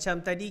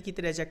 macam tadi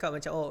kita dah cakap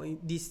macam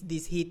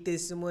these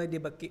haters semua dia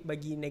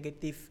bagi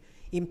negative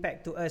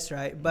impact to us,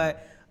 right?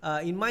 But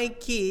in my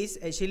case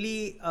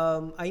actually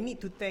I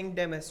need to thank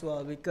them as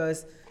well,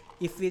 because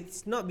if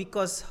it's not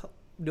because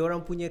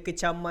diorang punya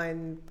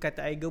kecaman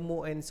kata I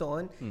gemuk and so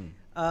on,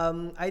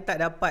 I tak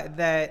dapat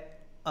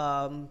that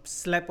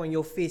slap on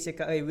your face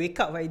cakap, wake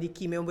up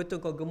Dickie, memang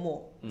betul kau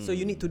gemuk, so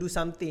you need to do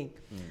something.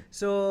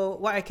 So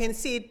what I can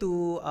say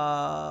to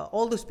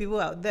all those people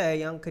out there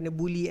yang kena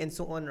bully and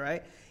so on,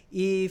 right?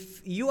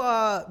 If you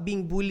are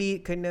being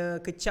bullied, kena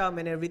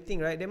kecam and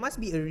everything, right, there must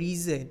be a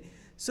reason.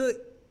 So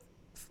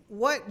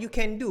what you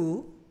can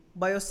do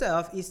by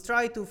yourself is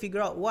try to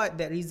figure out what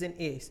that reason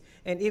is,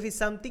 and if it's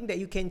something that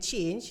you can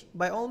change,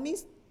 by all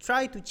means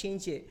try to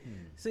change it.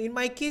 So in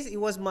my case, it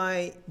was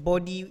my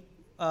body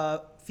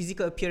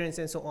physical appearance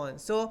and so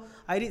on. So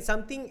I did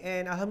something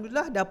and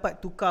alhamdulillah dapat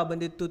tukar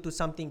benda tu to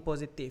something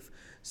positive.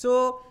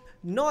 So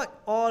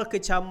not all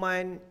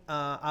kecaman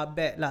are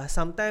bad lah.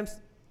 Sometimes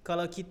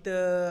kalau kita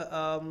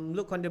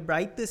look on the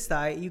brighter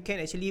side, you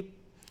can actually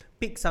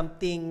pick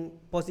something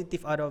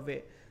positive out of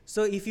it.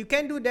 So if you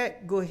can do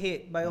that, go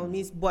ahead, by all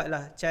means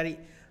buatlah, cari.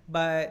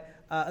 But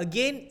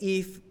again,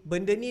 if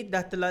benda ni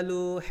dah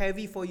terlalu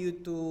heavy for you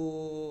to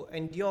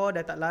endure,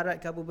 dah tak larat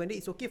ke apa benda,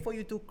 it's okay for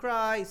you to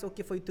cry, it's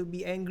okay for you to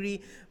be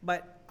angry,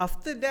 but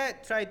after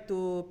that try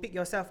to pick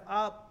yourself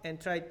up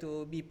and try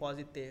to be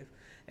positive.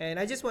 And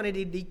I just want to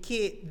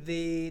dedicate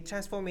the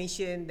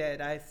transformation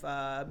that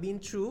I've been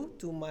through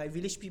to my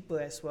village people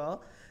as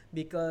well,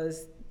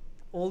 because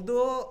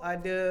although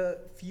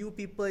ada few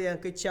people yang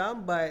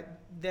kecam,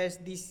 but there's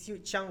this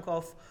huge chunk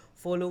of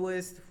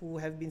followers who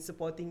have been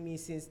supporting me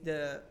since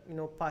the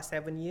past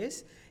 7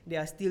 years. They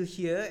are still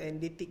here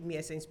and they take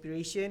me as an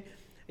inspiration.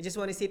 I just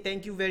want to say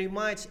thank you very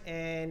much,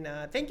 and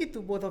thank you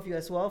to both of you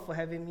as well for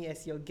having me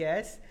as your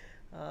guest.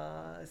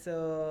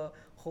 So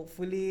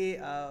hopefully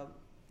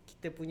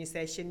kita punya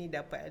session ni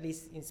dapat at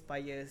least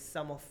inspire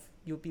some of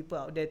you people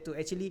out there to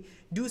actually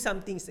do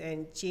some things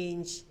and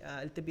change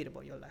a little bit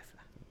about your life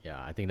lah.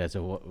 Yeah, I think that's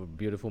a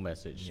beautiful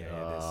message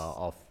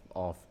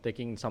of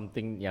taking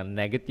something yang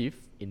negative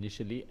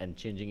initially and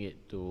changing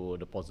it to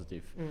the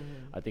positive.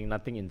 I think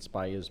nothing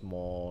inspires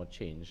more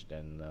change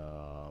than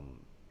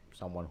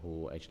someone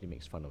who actually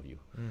makes fun of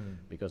you,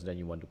 because then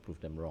you want to prove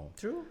them wrong.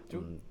 True.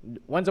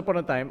 Once upon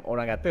a time,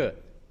 orang kata,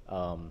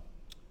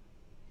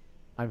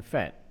 I'm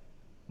fat,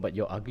 but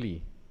you're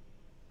ugly.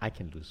 I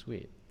can lose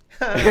weight.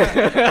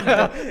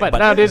 but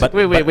nowadays,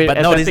 wait.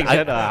 But nowadays,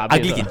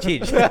 ugly can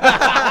change.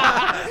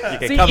 You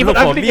can come look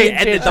for me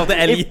and Dr.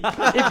 Ellie.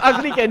 If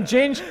ugly can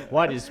change,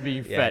 what is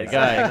being fat,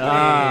 guys?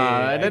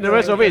 And then the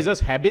rest of it is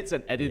just habits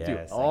and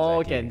attitude. Yes,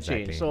 All exactly, can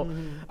change. So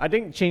I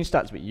think change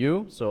starts with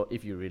you. So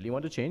if you really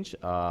want to change,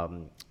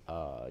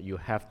 you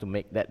have to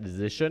make that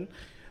decision.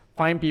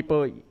 Find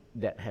people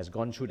that has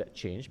gone through that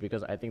change,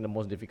 because I think the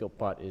most difficult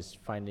part is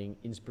finding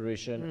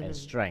inspiration and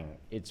strength.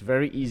 It's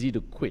very easy to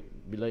quit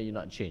bila you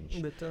not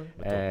change. Betul.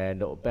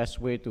 And the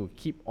best way to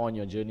keep on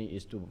your journey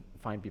is to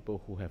find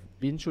people who have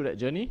been through that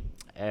journey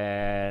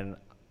and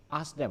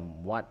ask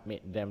them what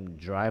made them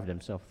drive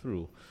themselves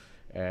through.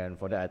 And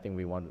for that, I think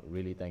we want to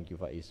really thank you,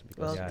 Faiz,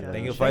 because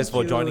thank you, Faiz,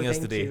 for joining us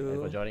today.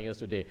 For joining us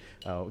today.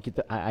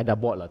 I dah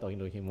bored lah talking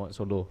to him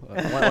solo.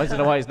 Once in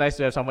a while, it's nice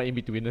to have someone in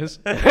between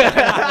us.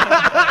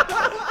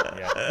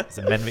 It's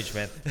a man-rich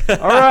man.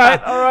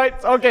 All right.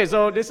 Okay,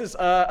 so this is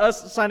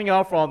us signing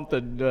off from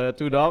the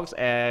Two Dogs,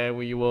 and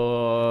we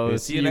will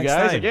see you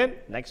guys time again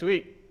next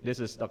week. This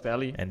is Dr.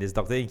 Ali. And this is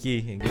Dr.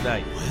 Inky. Good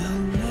night.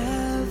 We'll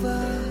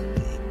never